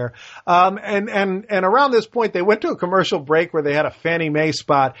in his hair. And around this point, they went to a commercial break where they had a Fannie Mae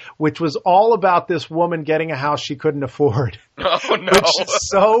spot, which was all about this woman getting a house she couldn't afford. Oh, no. Which is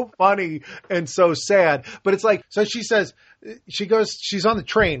so funny and so sad. But it's like, so she says, she's on the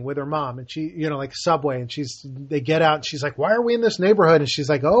train with her mom, and she, like subway, and they get out, and she's like, why are we in this neighborhood? And she's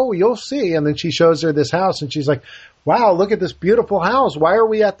like, oh, you'll see. And then she shows her this house, and she's like, wow, look at this beautiful house. Why are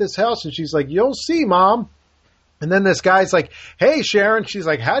we at this house? And she's like, you'll see, Mom. And then this guy's like, hey, Sharon. She's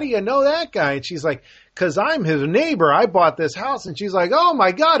like, how do you know that guy? And she's like, because I'm his neighbor. I bought this house. And she's like, oh,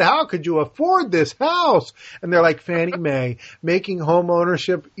 my God, how could you afford this house? And they're like, Fannie Mae, making home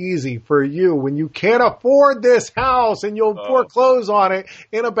ownership easy for you when you can't afford this house, and you'll foreclose on it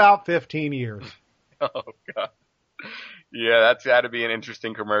in about 15 years. Oh, God. Yeah, that's got to be an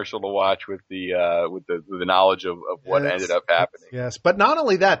interesting commercial to watch with the knowledge of what ended up happening. Yes, but not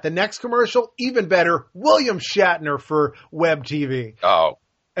only that, the next commercial, even better, William Shatner for Web TV. Oh,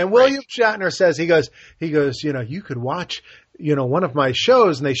 And William Shatner says, he goes, you could watch, one of my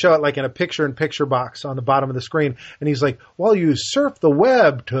shows, and they show it like in a picture-in-picture box on the bottom of the screen. And he's like, well, you surf the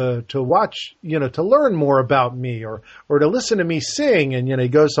web to watch, to learn more about me or to listen to me sing. And, he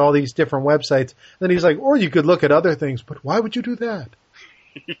goes to all these different websites. Then he's like, or you could look at other things, but why would you do that?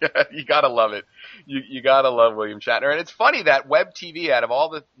 Yeah, you gotta love it. You gotta love William Shatner. And it's funny that web TV, out of all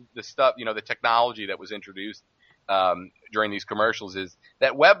the stuff, the technology that was introduced during these commercials, is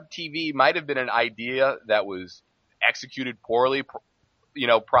that web TV might have been an idea that was executed poorly,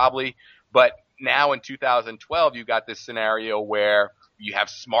 probably. But now in 2012, you got this scenario where you have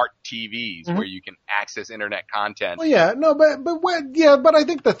smart TVs where you can access internet content. Well, yeah, no, but I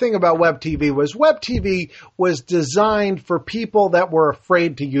think the thing about web TV was designed for people that were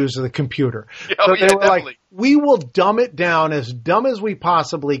afraid to use the computer. So they were definitely. like, we will dumb it down as dumb as we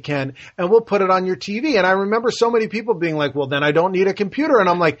possibly can, and we'll put it on your TV. And I remember so many people being like, well, then I don't need a computer. And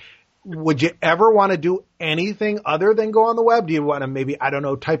I'm like, would you ever want to do anything other than go on the web? Do you want to maybe,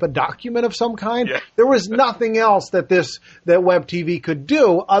 type a document of some kind? Yeah. There was nothing else that web TV could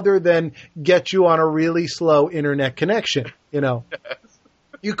do other than get you on a really slow internet connection, Yes.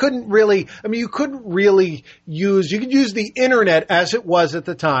 You couldn't really you could use the internet as it was at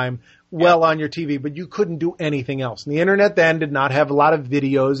the time on your TV, but you couldn't do anything else. And the internet then did not have a lot of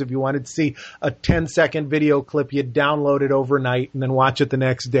videos. If you wanted to see a 10-second video clip, you'd download it overnight and then watch it the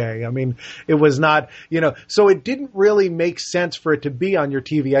next day. I mean, it was not, so it didn't really make sense for it to be on your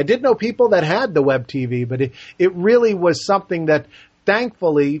TV. I did know people that had the web TV, but it really was something that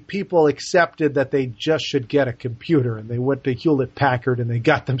thankfully people accepted that they just should get a computer, and they went to Hewlett-Packard and they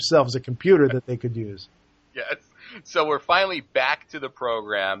got themselves a computer that they could use. Yes. So we're finally back to the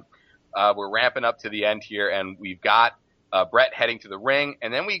program. We're ramping up to the end here, and we've got Bret heading to the ring,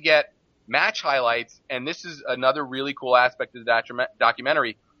 and then we get match highlights, and this is another really cool aspect of the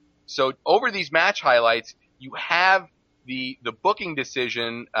documentary. So over these match highlights, you have the booking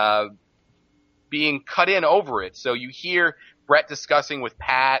decision being cut in over it. So you hear Bret discussing with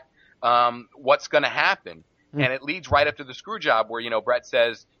Pat what's going to happen, and it leads right up to the screw job where Bret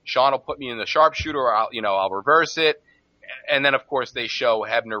says Shawn will put me in the sharpshooter, or I'll reverse it. And then, of course, they show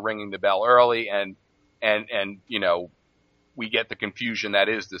Hebner ringing the bell early, and we get the confusion that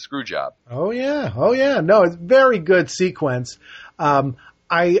is the screw job. Oh yeah. No, it's a very good sequence.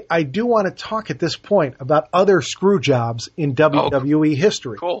 I do want to talk at this point about other screw jobs in WWE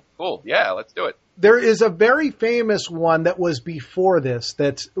history. Cool. Yeah, let's do it. There is a very famous one that was before this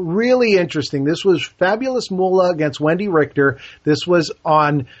that's really interesting. This was Fabulous Moolah against Wendy Richter. This was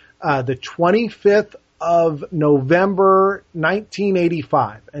on the 25th of November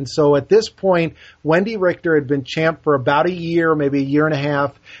 1985. And so at this point, Wendy Richter had been champ for about a year, maybe a year and a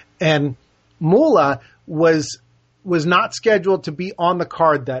half, and Moolah was not scheduled to be on the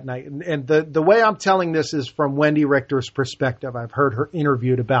card that night. And the way I'm telling this is from Wendy Richter's perspective. I've heard her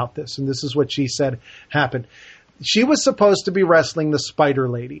interviewed about this, and this is what she said happened. She was supposed to be wrestling the Spider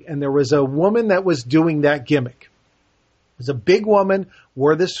Lady, and there was a woman that was doing that gimmick. It was a big woman,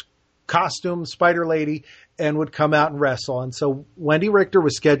 wore this costume, Spider Lady, and would come out and wrestle. And so Wendy Richter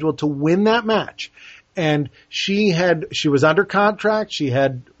was scheduled to win that match. And she was under contract. She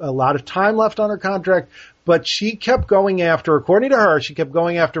had a lot of time left on her contract, but she kept going after, according to her, she kept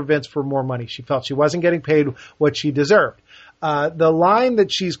going after Vince for more money. She felt she wasn't getting paid what she deserved. The line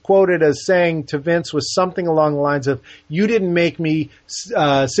that she's quoted as saying to Vince was something along the lines of, "You didn't make me,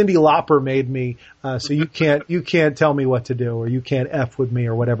 Cyndi Lauper made me, so you can't tell me what to do, or you can't F with me,"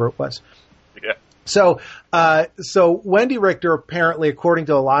 or whatever it was. Yeah. So Wendy Richter apparently, according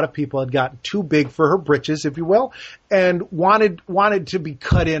to a lot of people, had gotten too big for her britches, if you will, and wanted to be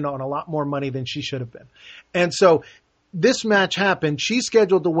cut in on a lot more money than she should have been. And so this match happened. She's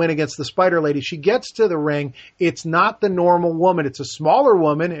scheduled to win against the Spider Lady. She gets to the ring. It's not the normal woman. It's a smaller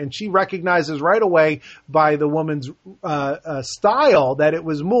woman, and she recognizes right away by the woman's style that it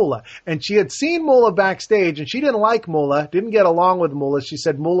was Moolah. And she had seen Moolah backstage, and she didn't like Moolah, didn't get along with Moolah. She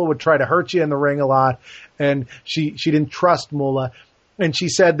said Moolah would try to hurt you in the ring a lot, and she didn't trust Moolah. And she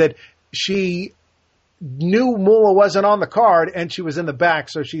said that she knew Moolah wasn't on the card, and she was in the back,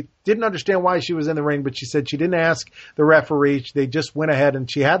 so she didn't understand why she was in the ring, but she said she didn't ask the referee. They just went ahead and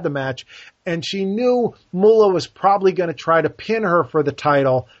she had the match, and she knew Moolah was probably going to try to pin her for the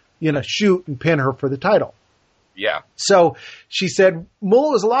title, shoot and pin her for the title. Yeah. So she said,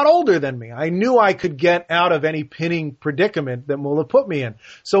 Moolah was a lot older than me. I knew I could get out of any pinning predicament that Moolah put me in.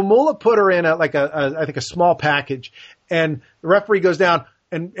 So Moolah put her in I think a small package, and the referee goes down,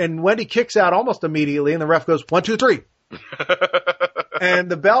 and Wendy kicks out almost immediately, and the ref goes, 1, 2, 3. And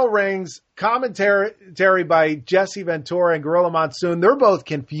the bell rings. Commentary by Jesse Ventura and Gorilla Monsoon. They're both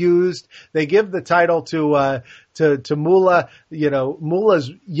confused. They give the title to Moolah.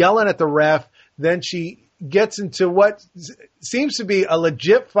 Moolah's yelling at the ref. Then she gets into what seems to be a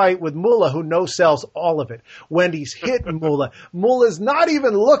legit fight with Moolah, who no-sells all of it. Wendy's hitting Moolah. Moolah's not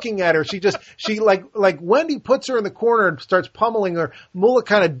even looking at her. She like Wendy puts her in the corner and starts pummeling her. Moolah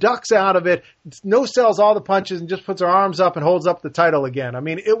kind of ducks out of it, no-sells all the punches, and just puts her arms up and holds up the title again. I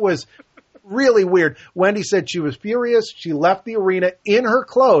mean, it was really weird. Wendy said she was furious. She left the arena in her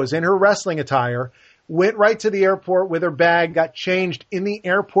clothes, in her wrestling attire, went right to the airport with her bag, got changed in the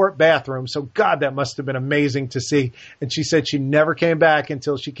airport bathroom. So, God, that must have been amazing to see. And she said she never came back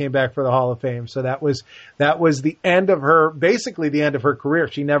until she came back for the Hall of Fame. So that was the end of her, basically the end of her career.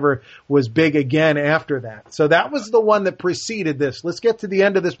 She never was big again after that. So that was the one that preceded this. Let's get to the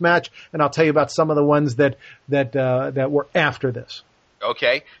end of this match, and I'll tell you about some of the ones that were after this.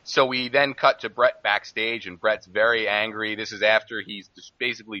 Okay, so we then cut to Bret backstage, and Bret's very angry. This is after he's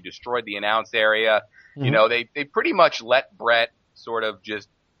basically destroyed the announce area. Mm-hmm. You know, they pretty much let Bret sort of just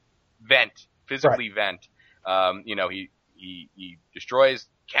physically vent. He destroys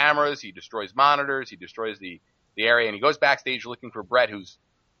cameras, he destroys monitors, he destroys the area, and he goes backstage looking for Bret, who's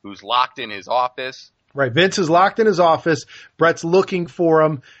locked in his office. Right, Vince is locked in his office. Bret's looking for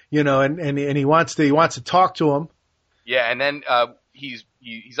him, and he wants to talk to him. Yeah, and then he's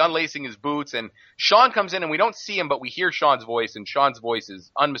unlacing his boots, and Shawn comes in, and we don't see him, but we hear Shawn's voice, and Shawn's voice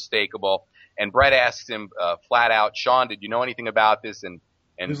is unmistakable. And Bret asks him flat out, "Shawn, did you know anything about this?" And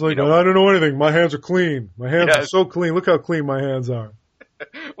he's like, "I don't know anything. My hands are clean. My hands are so clean. Look how clean my hands are."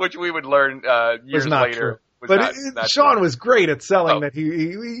 Which we would learn years later. But Shawn was great at selling that.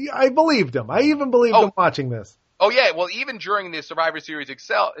 I believed him. I even believed him watching this. Oh yeah, well even during the Survivor Series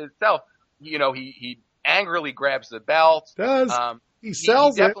itself, he angrily grabs the belt. He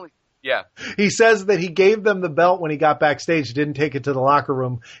sells it. Yeah. He says that he gave them the belt when he got backstage, didn't take it to the locker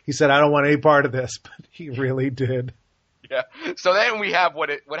room. He said, "I don't want any part of this," but he really did. Yeah. So then we have what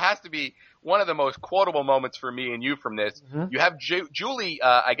has to be one of the most quotable moments for me and you from this. Mm-hmm. You have Julie,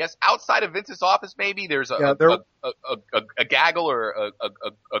 I guess outside of Vince's office, maybe there's a gaggle or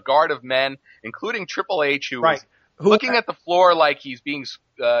a guard of men, including Triple H, who is looking at the floor like he's being,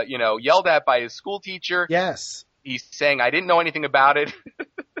 yelled at by his school teacher. Yes. He's saying, "I didn't know anything about it."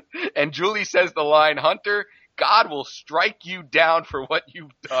 And Julie says the line, "Hunter, God will strike you down for what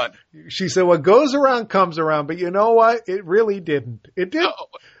you've done." She said, "What goes around comes around," but you know what? It really didn't. It did. No.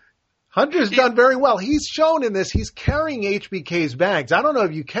 Hunter's done very well. He's shown in this, he's carrying HBK's bags. I don't know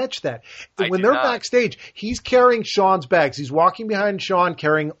if you catch that. When they're backstage, he's carrying Shawn's bags. He's walking behind Shawn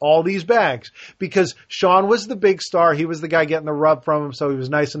carrying all these bags because Shawn was the big star. He was the guy getting the rub from him, so he was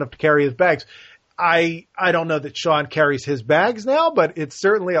nice enough to carry his bags. I don't know that Shawn carries his bags now, but it's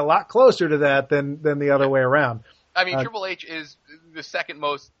certainly a lot closer to that than the other way around. I mean, Triple H is the second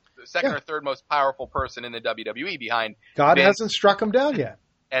or third most powerful person in the WWE behind God Vince hasn't struck him down yet.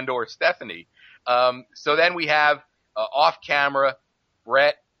 And or Stephanie. So then we have off camera,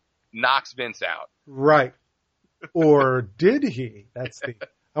 Bret knocks Vince out. Right. Or did he?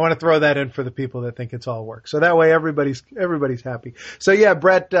 I want to throw that in for the people that think it's all work. So that way everybody's happy. So yeah,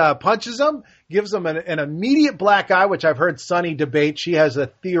 Bret punches him, gives him an immediate black eye, which I've heard Sunny debate. She has a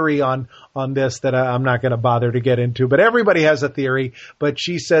theory on this that I'm not going to bother to get into, but everybody has a theory. But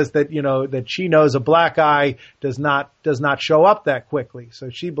she says that, that she knows a black eye does not show up that quickly. So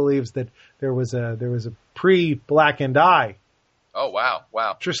she believes that there was a pre-blackened eye. Oh, wow.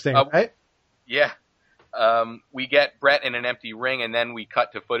 Interesting, right? Yeah. We get Bret in an empty ring, and then we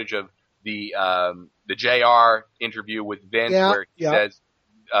cut to footage of the JR interview with Vince, where he says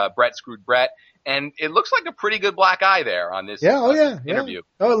Bret screwed Bret, and it looks like a pretty good black eye there on this interview.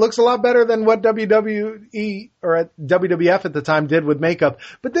 Oh, it looks a lot better than what WWE or WWF at the time did with makeup.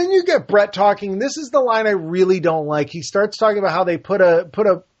 But then you get Bret talking. This is the line I really don't like. He starts talking about how they put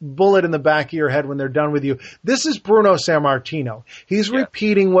a bullet in the back of your head when they're done with you. This is Bruno Sammartino. He's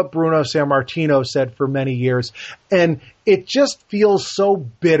repeating what Bruno Sammartino said for many years. And it just feels so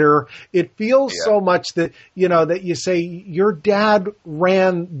bitter. It feels so much that, that you say your dad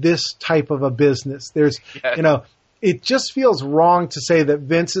ran this type of a business. There's, it just feels wrong to say that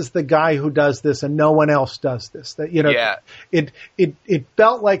Vince is the guy who does this and no one else does this. That it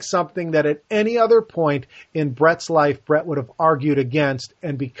felt like something that at any other point in Bret's life, Bret would have argued against,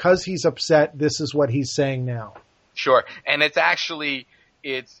 and because he's upset, this is what he's saying now. Sure, and it's actually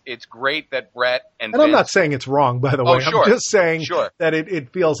it's great that Bret and Vince, I'm not saying it's wrong, by the way. I'm just saying that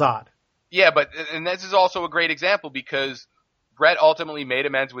it feels odd. Yeah, and this is also a great example because Bret ultimately made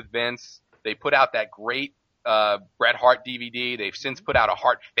amends with Vince. They put out that great Bret Hart DVD. They've since put out a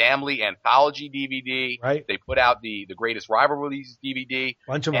Hart Family Anthology DVD. Right. They put out the Greatest Rivalries DVD.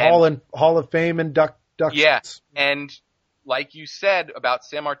 Bunch of Hall of Fame inductions. Yeah, and like you said about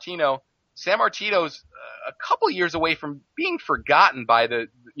San Martino's a couple years away from being forgotten by the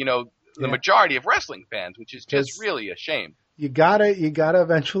majority of wrestling fans, which is just really a shame. You gotta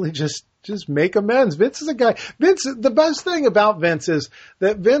eventually just make amends. Vince is a guy. The best thing about Vince is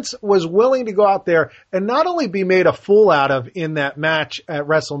that Vince was willing to go out there and not only be made a fool out of in that match at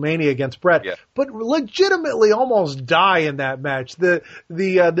WrestleMania against Bret, but legitimately almost die in that match. The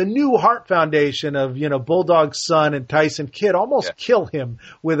new Hart Foundation of, Bulldog's son and Tyson Kidd almost kill him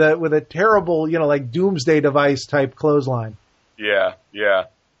with a terrible, like doomsday device type clothesline. Yeah, yeah.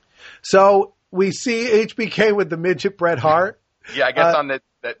 So we see HBK with the midget Bret Hart. Yeah, I guess on the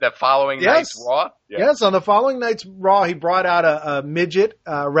following night's Raw? Yeah. Yes, on the following night's Raw, he brought out a midget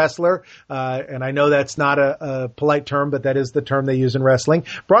wrestler, and I know that's not a polite term, but that is the term they use in wrestling.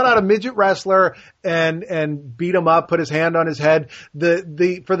 Brought out a midget wrestler and beat him up, put his hand on his head.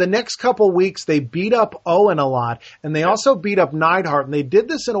 For the next couple weeks, they beat up Owen a lot, and they also beat up Neidhart, and they did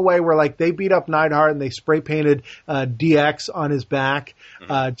this in a way where they beat up Neidhart and they spray painted DX on his back,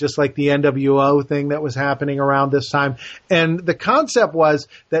 just like the NWO thing that was happening around this time. And the concept was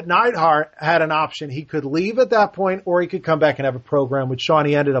that Neidhart had an option. He could leave at that point, or he could come back and have a program with Shawn.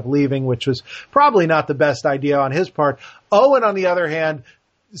 He ended up leaving, which was probably not the best idea on his part. Owen, on the other hand,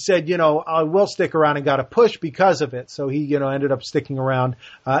 said, I will stick around, and got a push because of it. So he, ended up sticking around,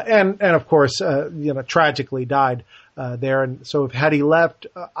 and of course, tragically died there. And so had he left,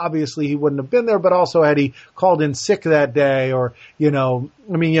 obviously he wouldn't have been there, but also had he called in sick that day, or,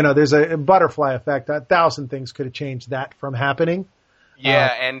 there's a butterfly effect. 1,000 things could have changed that from happening.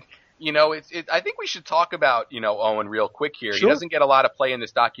 Yeah, and I think we should talk about Owen real quick here. Sure. He doesn't get a lot of play in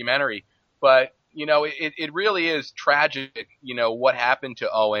this documentary, but it really is tragic. What happened to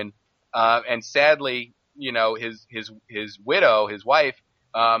Owen, and sadly, his widow, his wife,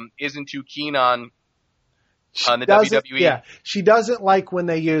 isn't too keen on the WWE. Yeah, she doesn't like when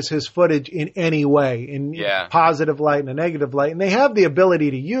they use his footage in any way, in positive light and a negative light. And they have the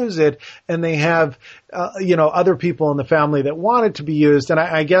ability to use it, and they have, other people in the family that want it to be used. And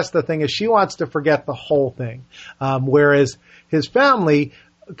I guess the thing is, she wants to forget the whole thing, whereas his family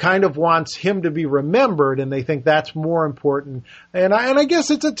kind of wants him to be remembered, and they think that's more important. And I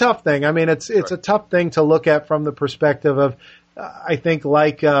guess it's a tough thing. I mean, it's a tough thing to look at from the perspective of, I think,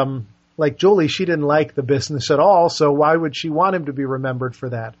 like Julie, she didn't like the business at all, so why would she want him to be remembered for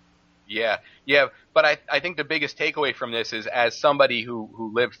that? Yeah. But I think the biggest takeaway from this is, as somebody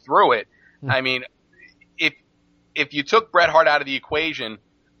who lived through it, I mean, if you took Bret Hart out of the equation,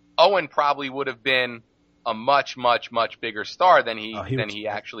 Owen probably would have been a much, much, much bigger star than he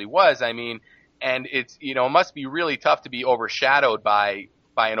actually was. I mean, and it's, it must be really tough to be overshadowed by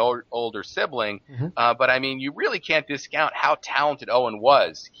an older sibling. But I mean, you really can't discount how talented Owen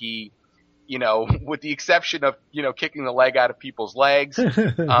was. He, with the exception of, kicking the leg out of people's legs,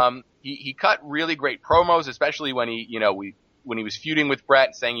 he cut really great promos, especially when when he was feuding with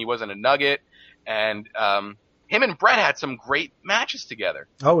Bret, saying he wasn't a nugget. And, him and Bret had some great matches together.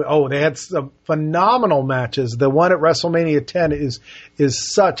 Oh, they had some phenomenal matches. The one at WrestleMania 10 is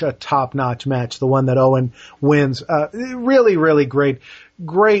such a top-notch match, the one that Owen wins. Really, really great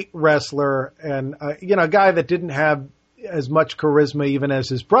wrestler, and, a guy that didn't have as much charisma even as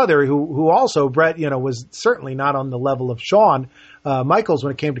his brother, who also, Bret, was certainly not on the level of Shawn Michaels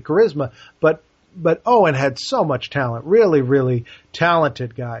when it came to charisma, but Owen had so much talent. Really, really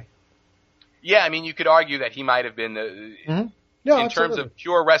talented guy. Yeah, I mean, you could argue that he might have been in terms of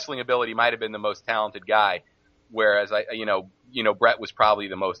pure wrestling ability, might have been the most talented guy, whereas Bret was probably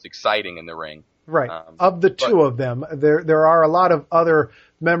the most exciting in the ring. Right. Of the two of them, there are a lot of other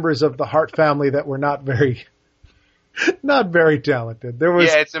members of the Hart family that were not very talented.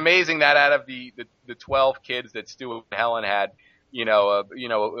 It's amazing that out of the 12 kids that Stu and Helen had, a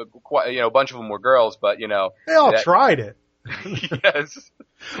bunch of them were girls, but they all tried it. Yes.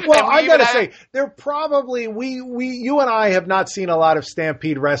 Well, I gotta say, they're probably you and I have not seen a lot of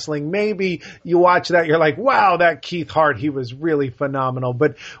Stampede Wrestling. Maybe you watch that, you're like, wow, that Keith Hart, he was really phenomenal.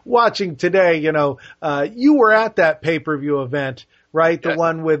 But watching today, you were at that pay-per-view event, right? Yes. The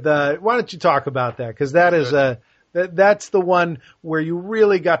one with why don't you talk about that? Because that is that's the one where you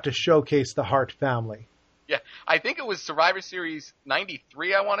really got to showcase the Hart family. Yeah, I think it was Survivor Series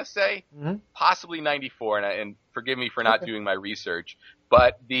 93, I want to say, possibly 94, and forgive me for not doing my research.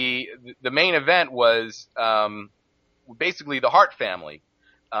 But the main event was basically the Hart family,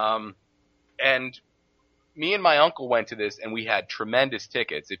 and me and my uncle went to this, and we had tremendous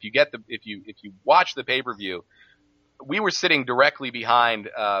tickets. If you watch the pay-per-view, we were sitting directly behind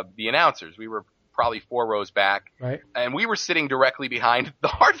the announcers. We were probably 4 rows back, right? And we were sitting directly behind the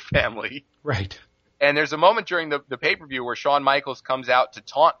Hart family, right? And there's a moment during the pay-per-view where Shawn Michaels comes out to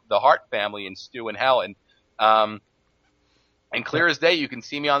taunt the Hart family and Stu and Helen. And clear as day, you can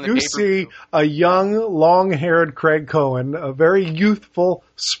see me on the pay-per-view. You see a young, long-haired Craig Cohen, a very youthful,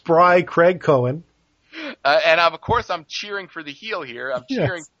 spry Craig Cohen. And of course, I'm cheering for the heel here. I'm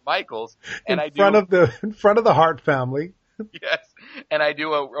cheering for Michaels. And in front of the Hart family. Yes. And I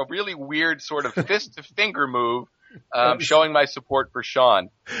do a really weird sort of fist-to-finger move, showing my support for Shawn.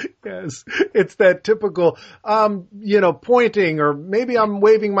 Yes. It's that typical, pointing, or maybe I'm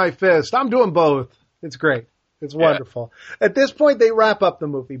waving my fist. I'm doing both. It's great. It's wonderful. Yeah. At this point, they wrap up the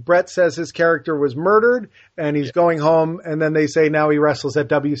movie. Bret says his character was murdered, and he's going home, and then they say now he wrestles at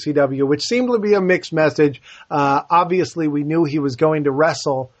WCW, which seemed to be a mixed message. Obviously, we knew he was going to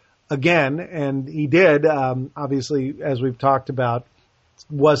wrestle again, and he did. Obviously, as we've talked about,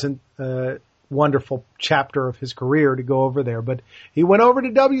 wasn't a wonderful chapter of his career to go over there, but he went over to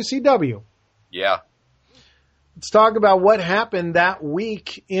WCW. Yeah. Let's talk about what happened that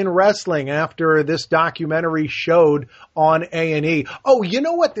week in wrestling after this documentary showed on A&E. Oh, you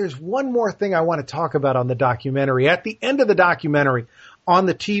know what? There's one more thing I want to talk about on the documentary. At the end of the documentary, on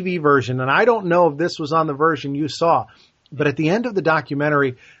the TV version, and I don't know if this was on the version you saw, but at the end of the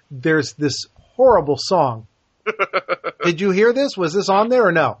documentary, there's this horrible song. Did you hear this? Was this on there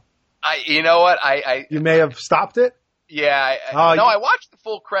or no? You know what? You may have stopped it? Yeah. I watched the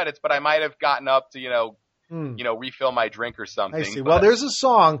full credits, but I might have gotten up to, refill my drink or something. I see. Well, there's a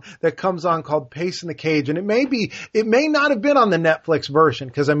song that comes on called Pace in the Cage, and it may not have been on the Netflix version,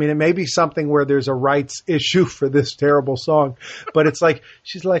 because, it may be something where there's a rights issue for this terrible song. But it's like,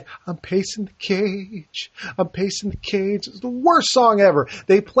 she's like, I'm pacing the cage. I'm pacing the cage. It's the worst song ever.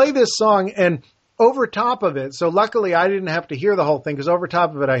 They play this song, and over top of it, so luckily I didn't have to hear the whole thing, because over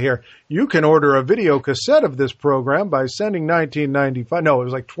top of it I hear, you can order a video cassette of this program by sending $19.95. No, it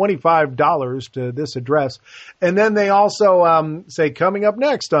was like $25 to this address. And then they also say, coming up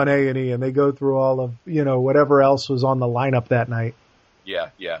next on A&E, and they go through all of, whatever else was on the lineup that night. Yeah.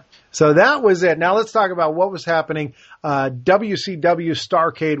 So that was it. Now let's talk about what was happening. WCW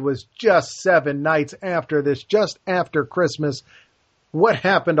Starrcade was just 7 nights after this, just after Christmas. What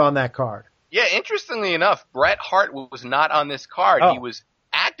happened on that card? Yeah, interestingly enough, Bret Hart was not on this card. Oh. He was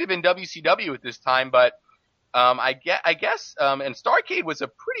active in WCW at this time, but I guess and Starrcade was a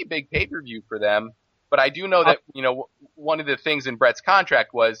pretty big pay-per-view for them. But I do know that one of the things in Bret's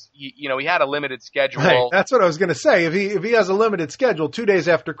contract was he had a limited schedule. Right. That's what I was going to say. If he has a limited schedule, 2 days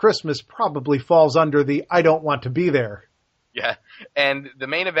after Christmas probably falls under the I don't want to be there. Yeah, and the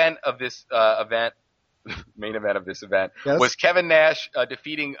main event of this event yes, was Kevin Nash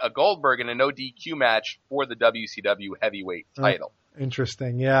defeating Goldberg in a no DQ match for the WCW heavyweight title.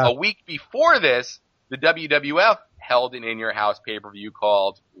 Interesting, yeah. A week before this, the WWF held an in-your-house pay-per-view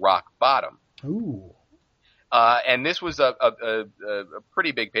called Rock Bottom. Ooh. And this was a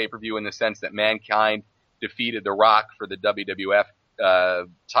pretty big pay-per-view in the sense that Mankind defeated The Rock for the WWF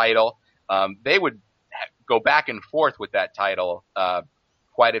title. They would go back and forth with that title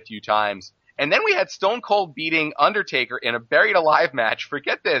quite a few times. And then we had Stone Cold beating Undertaker in a Buried Alive match.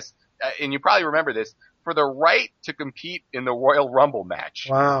 Forget this, and you probably remember this, for the right to compete in the Royal Rumble match.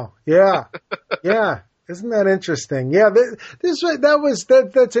 Wow. Yeah. Yeah. Isn't that interesting? Yeah,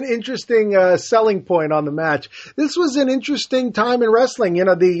 that's an interesting selling point on the match. This was an interesting time in wrestling.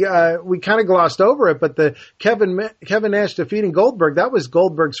 We kind of glossed over it, but the Kevin Nash defeating Goldberg, that was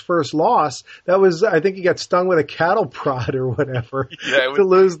Goldberg's first loss. That was, I think he got stung with a cattle prod or whatever to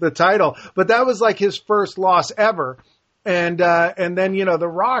lose the title. But that was like his first loss ever. And then, The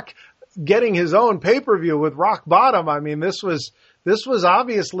Rock getting his own pay-per-view with Rock Bottom. This was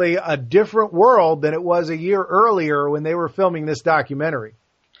obviously a different world than it was a year earlier when they were filming this documentary.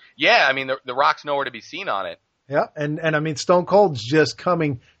 Yeah, the Rock's nowhere to be seen on it. Yeah, and Stone Cold's just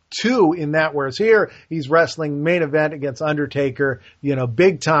coming to in that, whereas here he's wrestling main event against Undertaker,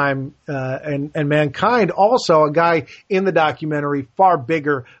 big time, and Mankind, also a guy in the documentary, far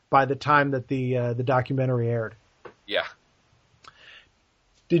bigger by the time that the documentary aired. Yeah.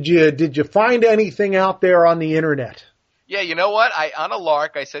 Did you find anything out there on the internet? Yeah, you know what? On a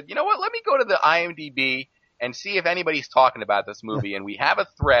lark, I said, you know what? Let me go to the IMDb and see if anybody's talking about this movie. And we have a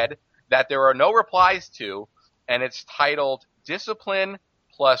thread that there are no replies to, and it's titled Discipline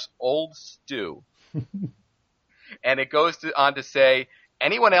plus Old Stew. And it goes on to say,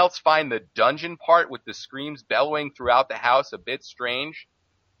 anyone else find the dungeon part with the screams bellowing throughout the house a bit strange?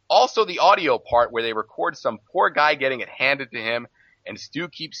 Also the audio part where they record some poor guy getting it handed to him, and Stu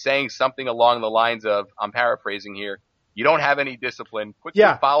keeps saying something along the lines of, I'm paraphrasing here, "You don't have any discipline," quickly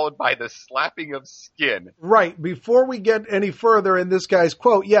followed by the slapping of skin. Right. Before we get any further in this guy's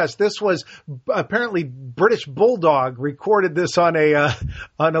quote, yes, this was apparently British Bulldog recorded this on a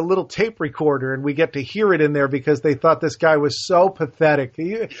little tape recorder, and we get to hear it in there because they thought this guy was so pathetic.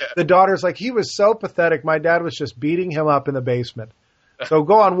 The daughter's like, he was so pathetic. My dad was just beating him up in the basement. So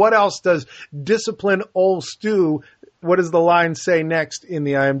go on. What else does discipline old Stu? What does the line say next in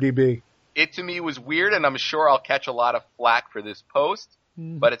the IMDb? It to me was weird, and I'm sure I'll catch a lot of flack for this post,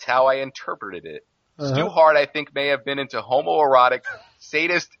 but it's how I interpreted it. Stu Hart, I think, may have been into homoerotic,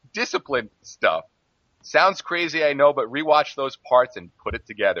 sadist discipline stuff. Sounds crazy, I know, but rewatch those parts and put it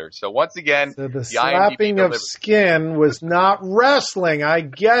together. So once again, so the slapping of skin was not wrestling. I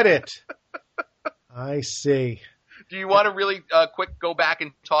get it. I see. Do you want to really quick go back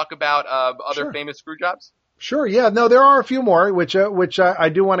and talk about other famous screw jobs? Sure. Yeah. No, there are a few more, which I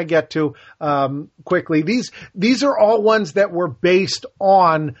do want to get to quickly. These are all ones that were based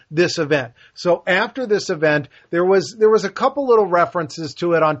on this event. So after this event, there was a couple little references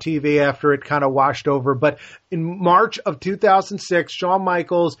to it on TV after it kind of washed over. But in March of 2006, Shawn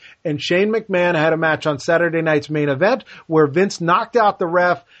Michaels and Shane McMahon had a match on Saturday night's main event where Vince knocked out the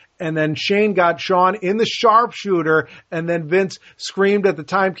ref. And then Shane got Shawn in the sharpshooter, and then Vince screamed at the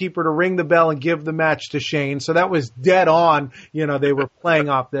timekeeper to ring the bell and give the match to Shane. So that was dead on. They were playing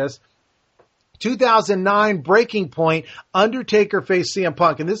off this. 2009 Breaking Point, Undertaker faced CM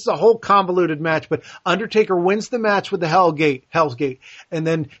Punk. And this is a whole convoluted match, but Undertaker wins the match with the Hell's Gate. And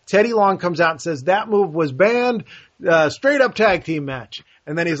then Teddy Long comes out and says that move was banned, straight up tag team match.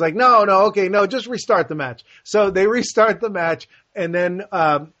 And then he's like, no, just restart the match. So they restart the match, and then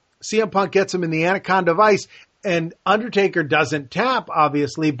CM Punk gets him in the Anaconda Vice, and Undertaker doesn't tap,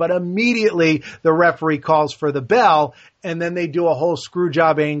 obviously, but immediately the referee calls for the bell, and then they do a whole screw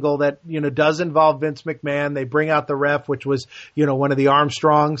job angle that, does involve Vince McMahon. They bring out the ref, which was, one of the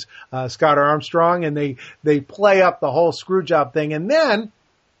Armstrongs, Scott Armstrong, and they play up the whole screw job thing. And then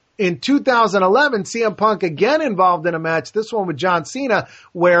in 2011, CM Punk again involved in a match, this one with John Cena,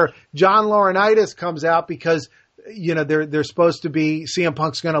 where John Laurinaitis comes out because they're supposed to be, CM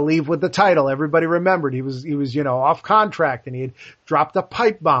Punk's going to leave with the title. Everybody remembered he was off contract, and he had dropped a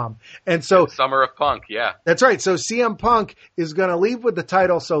pipe bomb. And so Summer of Punk, yeah. That's right. So CM Punk is going to leave with the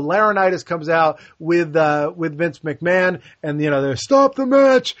title. So Laurinaitis comes out with Vince McMahon, and they stop the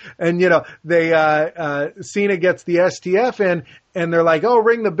match, and Cena gets the STF in, and they're like, "Oh,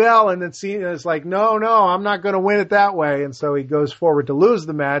 ring the bell," and then Cena's like, "No, I'm not going to win it that way," and so he goes forward to lose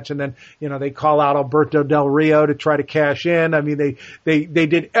the match, and then they call out Alberto Del Rio to try to cash in. I mean, they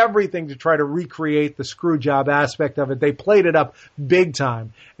did everything to try to recreate the screw job aspect of it. They played it up big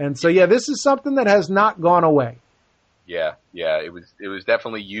time, and so this is something that has not gone away. Yeah, it was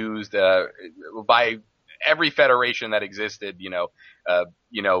definitely used by every federation that existed.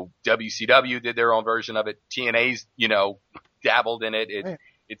 WCW did their own version of it. TNA's dabbled in it.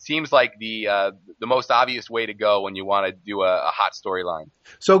 It seems like the most obvious way to go when you want to do a hot storyline.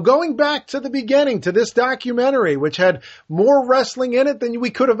 So going back to the beginning, to this documentary, which had more wrestling in it than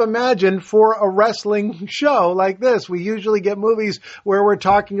we could have imagined for a wrestling show like this. We usually get movies where we're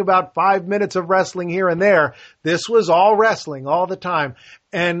talking about 5 minutes of wrestling here and there. This was all wrestling all the time.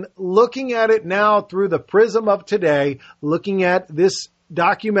 And looking at it now through the prism of today, looking at this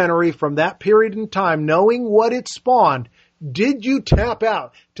documentary from that period in time, knowing what it spawned, did you tap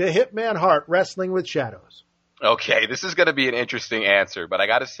out to Hitman Hart Wrestling with Shadows? Okay, this is going to be an interesting answer, but I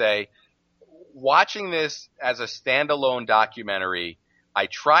got to say, watching this as a standalone documentary, I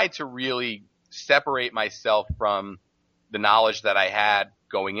tried to really separate myself from the knowledge that I had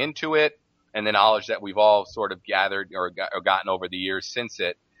going into it and the knowledge that we've all sort of gathered or gotten over the years since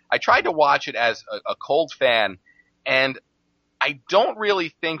it. I tried to watch it as a cold fan, and I don't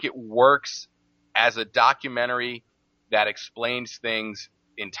really think it works as a documentary that explains things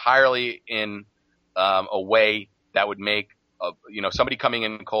entirely in a way that would make somebody coming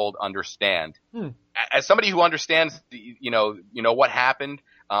in cold understand. As somebody who understands what happened,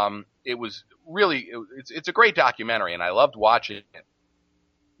 it was really it's a great documentary, and I loved watching it.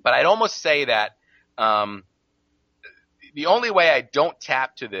 But I'd almost say that the only way I don't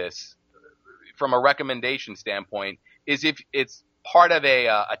tap to this from a recommendation standpoint is if it's part of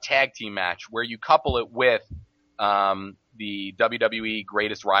a tag team match where you couple it with the WWE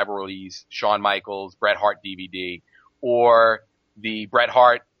Greatest Rivalries, Shawn Michaels, Bret Hart DVD, or the Bret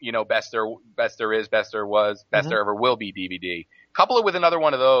Hart, Best There Is, Best There Was, Best There Ever Will Be DVD. Couple it with another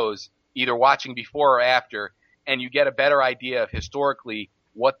one of those, either watching before or after, and you get a better idea of historically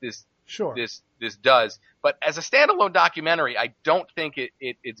what this does. But as a standalone documentary, I don't think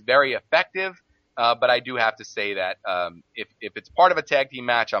it's very effective. But I do have to say that if it's part of a tag team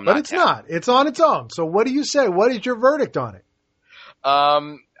match, I'm not. But it's not. It's on its own. So what do you say? What is your verdict on it?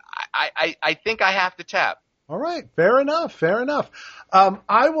 I think I have to tap. All right. Fair enough. Fair enough.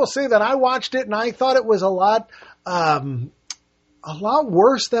 I will say that I watched it and I thought it was a lot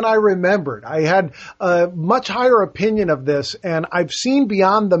worse than I remembered. I had a much higher opinion of this, and I've seen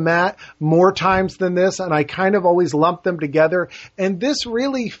Beyond the Mat more times than this, and I kind of always lumped them together. And this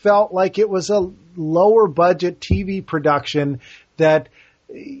really felt like it was a lower budget TV production that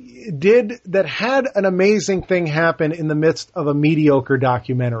had an amazing thing happen in the midst of a mediocre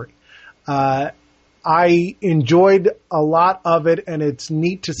documentary. I enjoyed a lot of it, and it's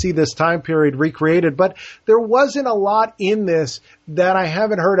neat to see this time period recreated, but there wasn't a lot in this that I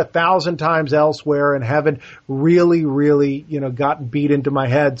haven't heard 1,000 times elsewhere and haven't really, gotten beat into my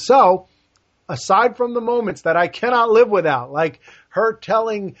head. So, aside from the moments that I cannot live without, like her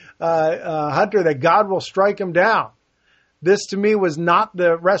telling Hunter that God will strike him down, this to me was not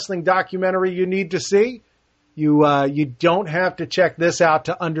the wrestling documentary you need to see. You don't have to check this out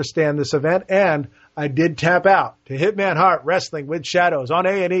to understand this event, and I did tap out to Hitman Hart Wrestling with Shadows on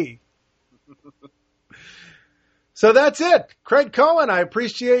A&E. So that's it. Craig Cohen, I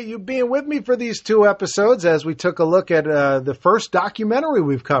appreciate you being with me for these 2 episodes as we took a look at the first documentary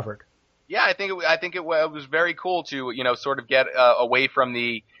we've covered. Yeah, I think it was very cool to, sort of get away from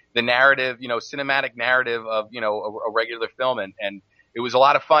the narrative, cinematic narrative of, a regular film. And it was a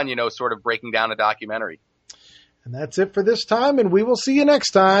lot of fun, sort of breaking down a documentary. And that's it for this time, and we will see you next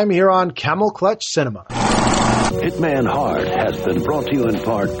time here on Camel Clutch Cinema. Hitman Hart has been brought to you in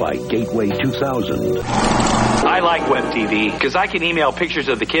part by Gateway 2000. I like web TV because I can email pictures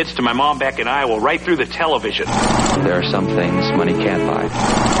of the kids to my mom back in Iowa right through the television. There are some things money can't buy.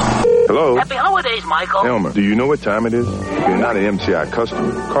 Hello? Happy holidays, Michael. Elmer, do you know what time it is? If you're not an MCI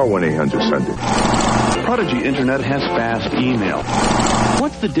customer, call 1-800-SUNDAY. Prodigy Internet has fast email.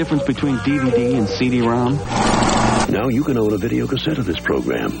 What's the difference between DVD and CD-ROM? Now you can own a video cassette of this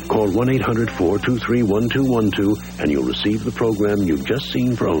program. Call 1-800-423-1212 and you'll receive the program you've just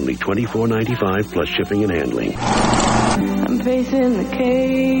seen for only $24.95 plus shipping and handling. I'm facing the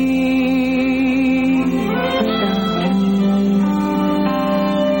cave.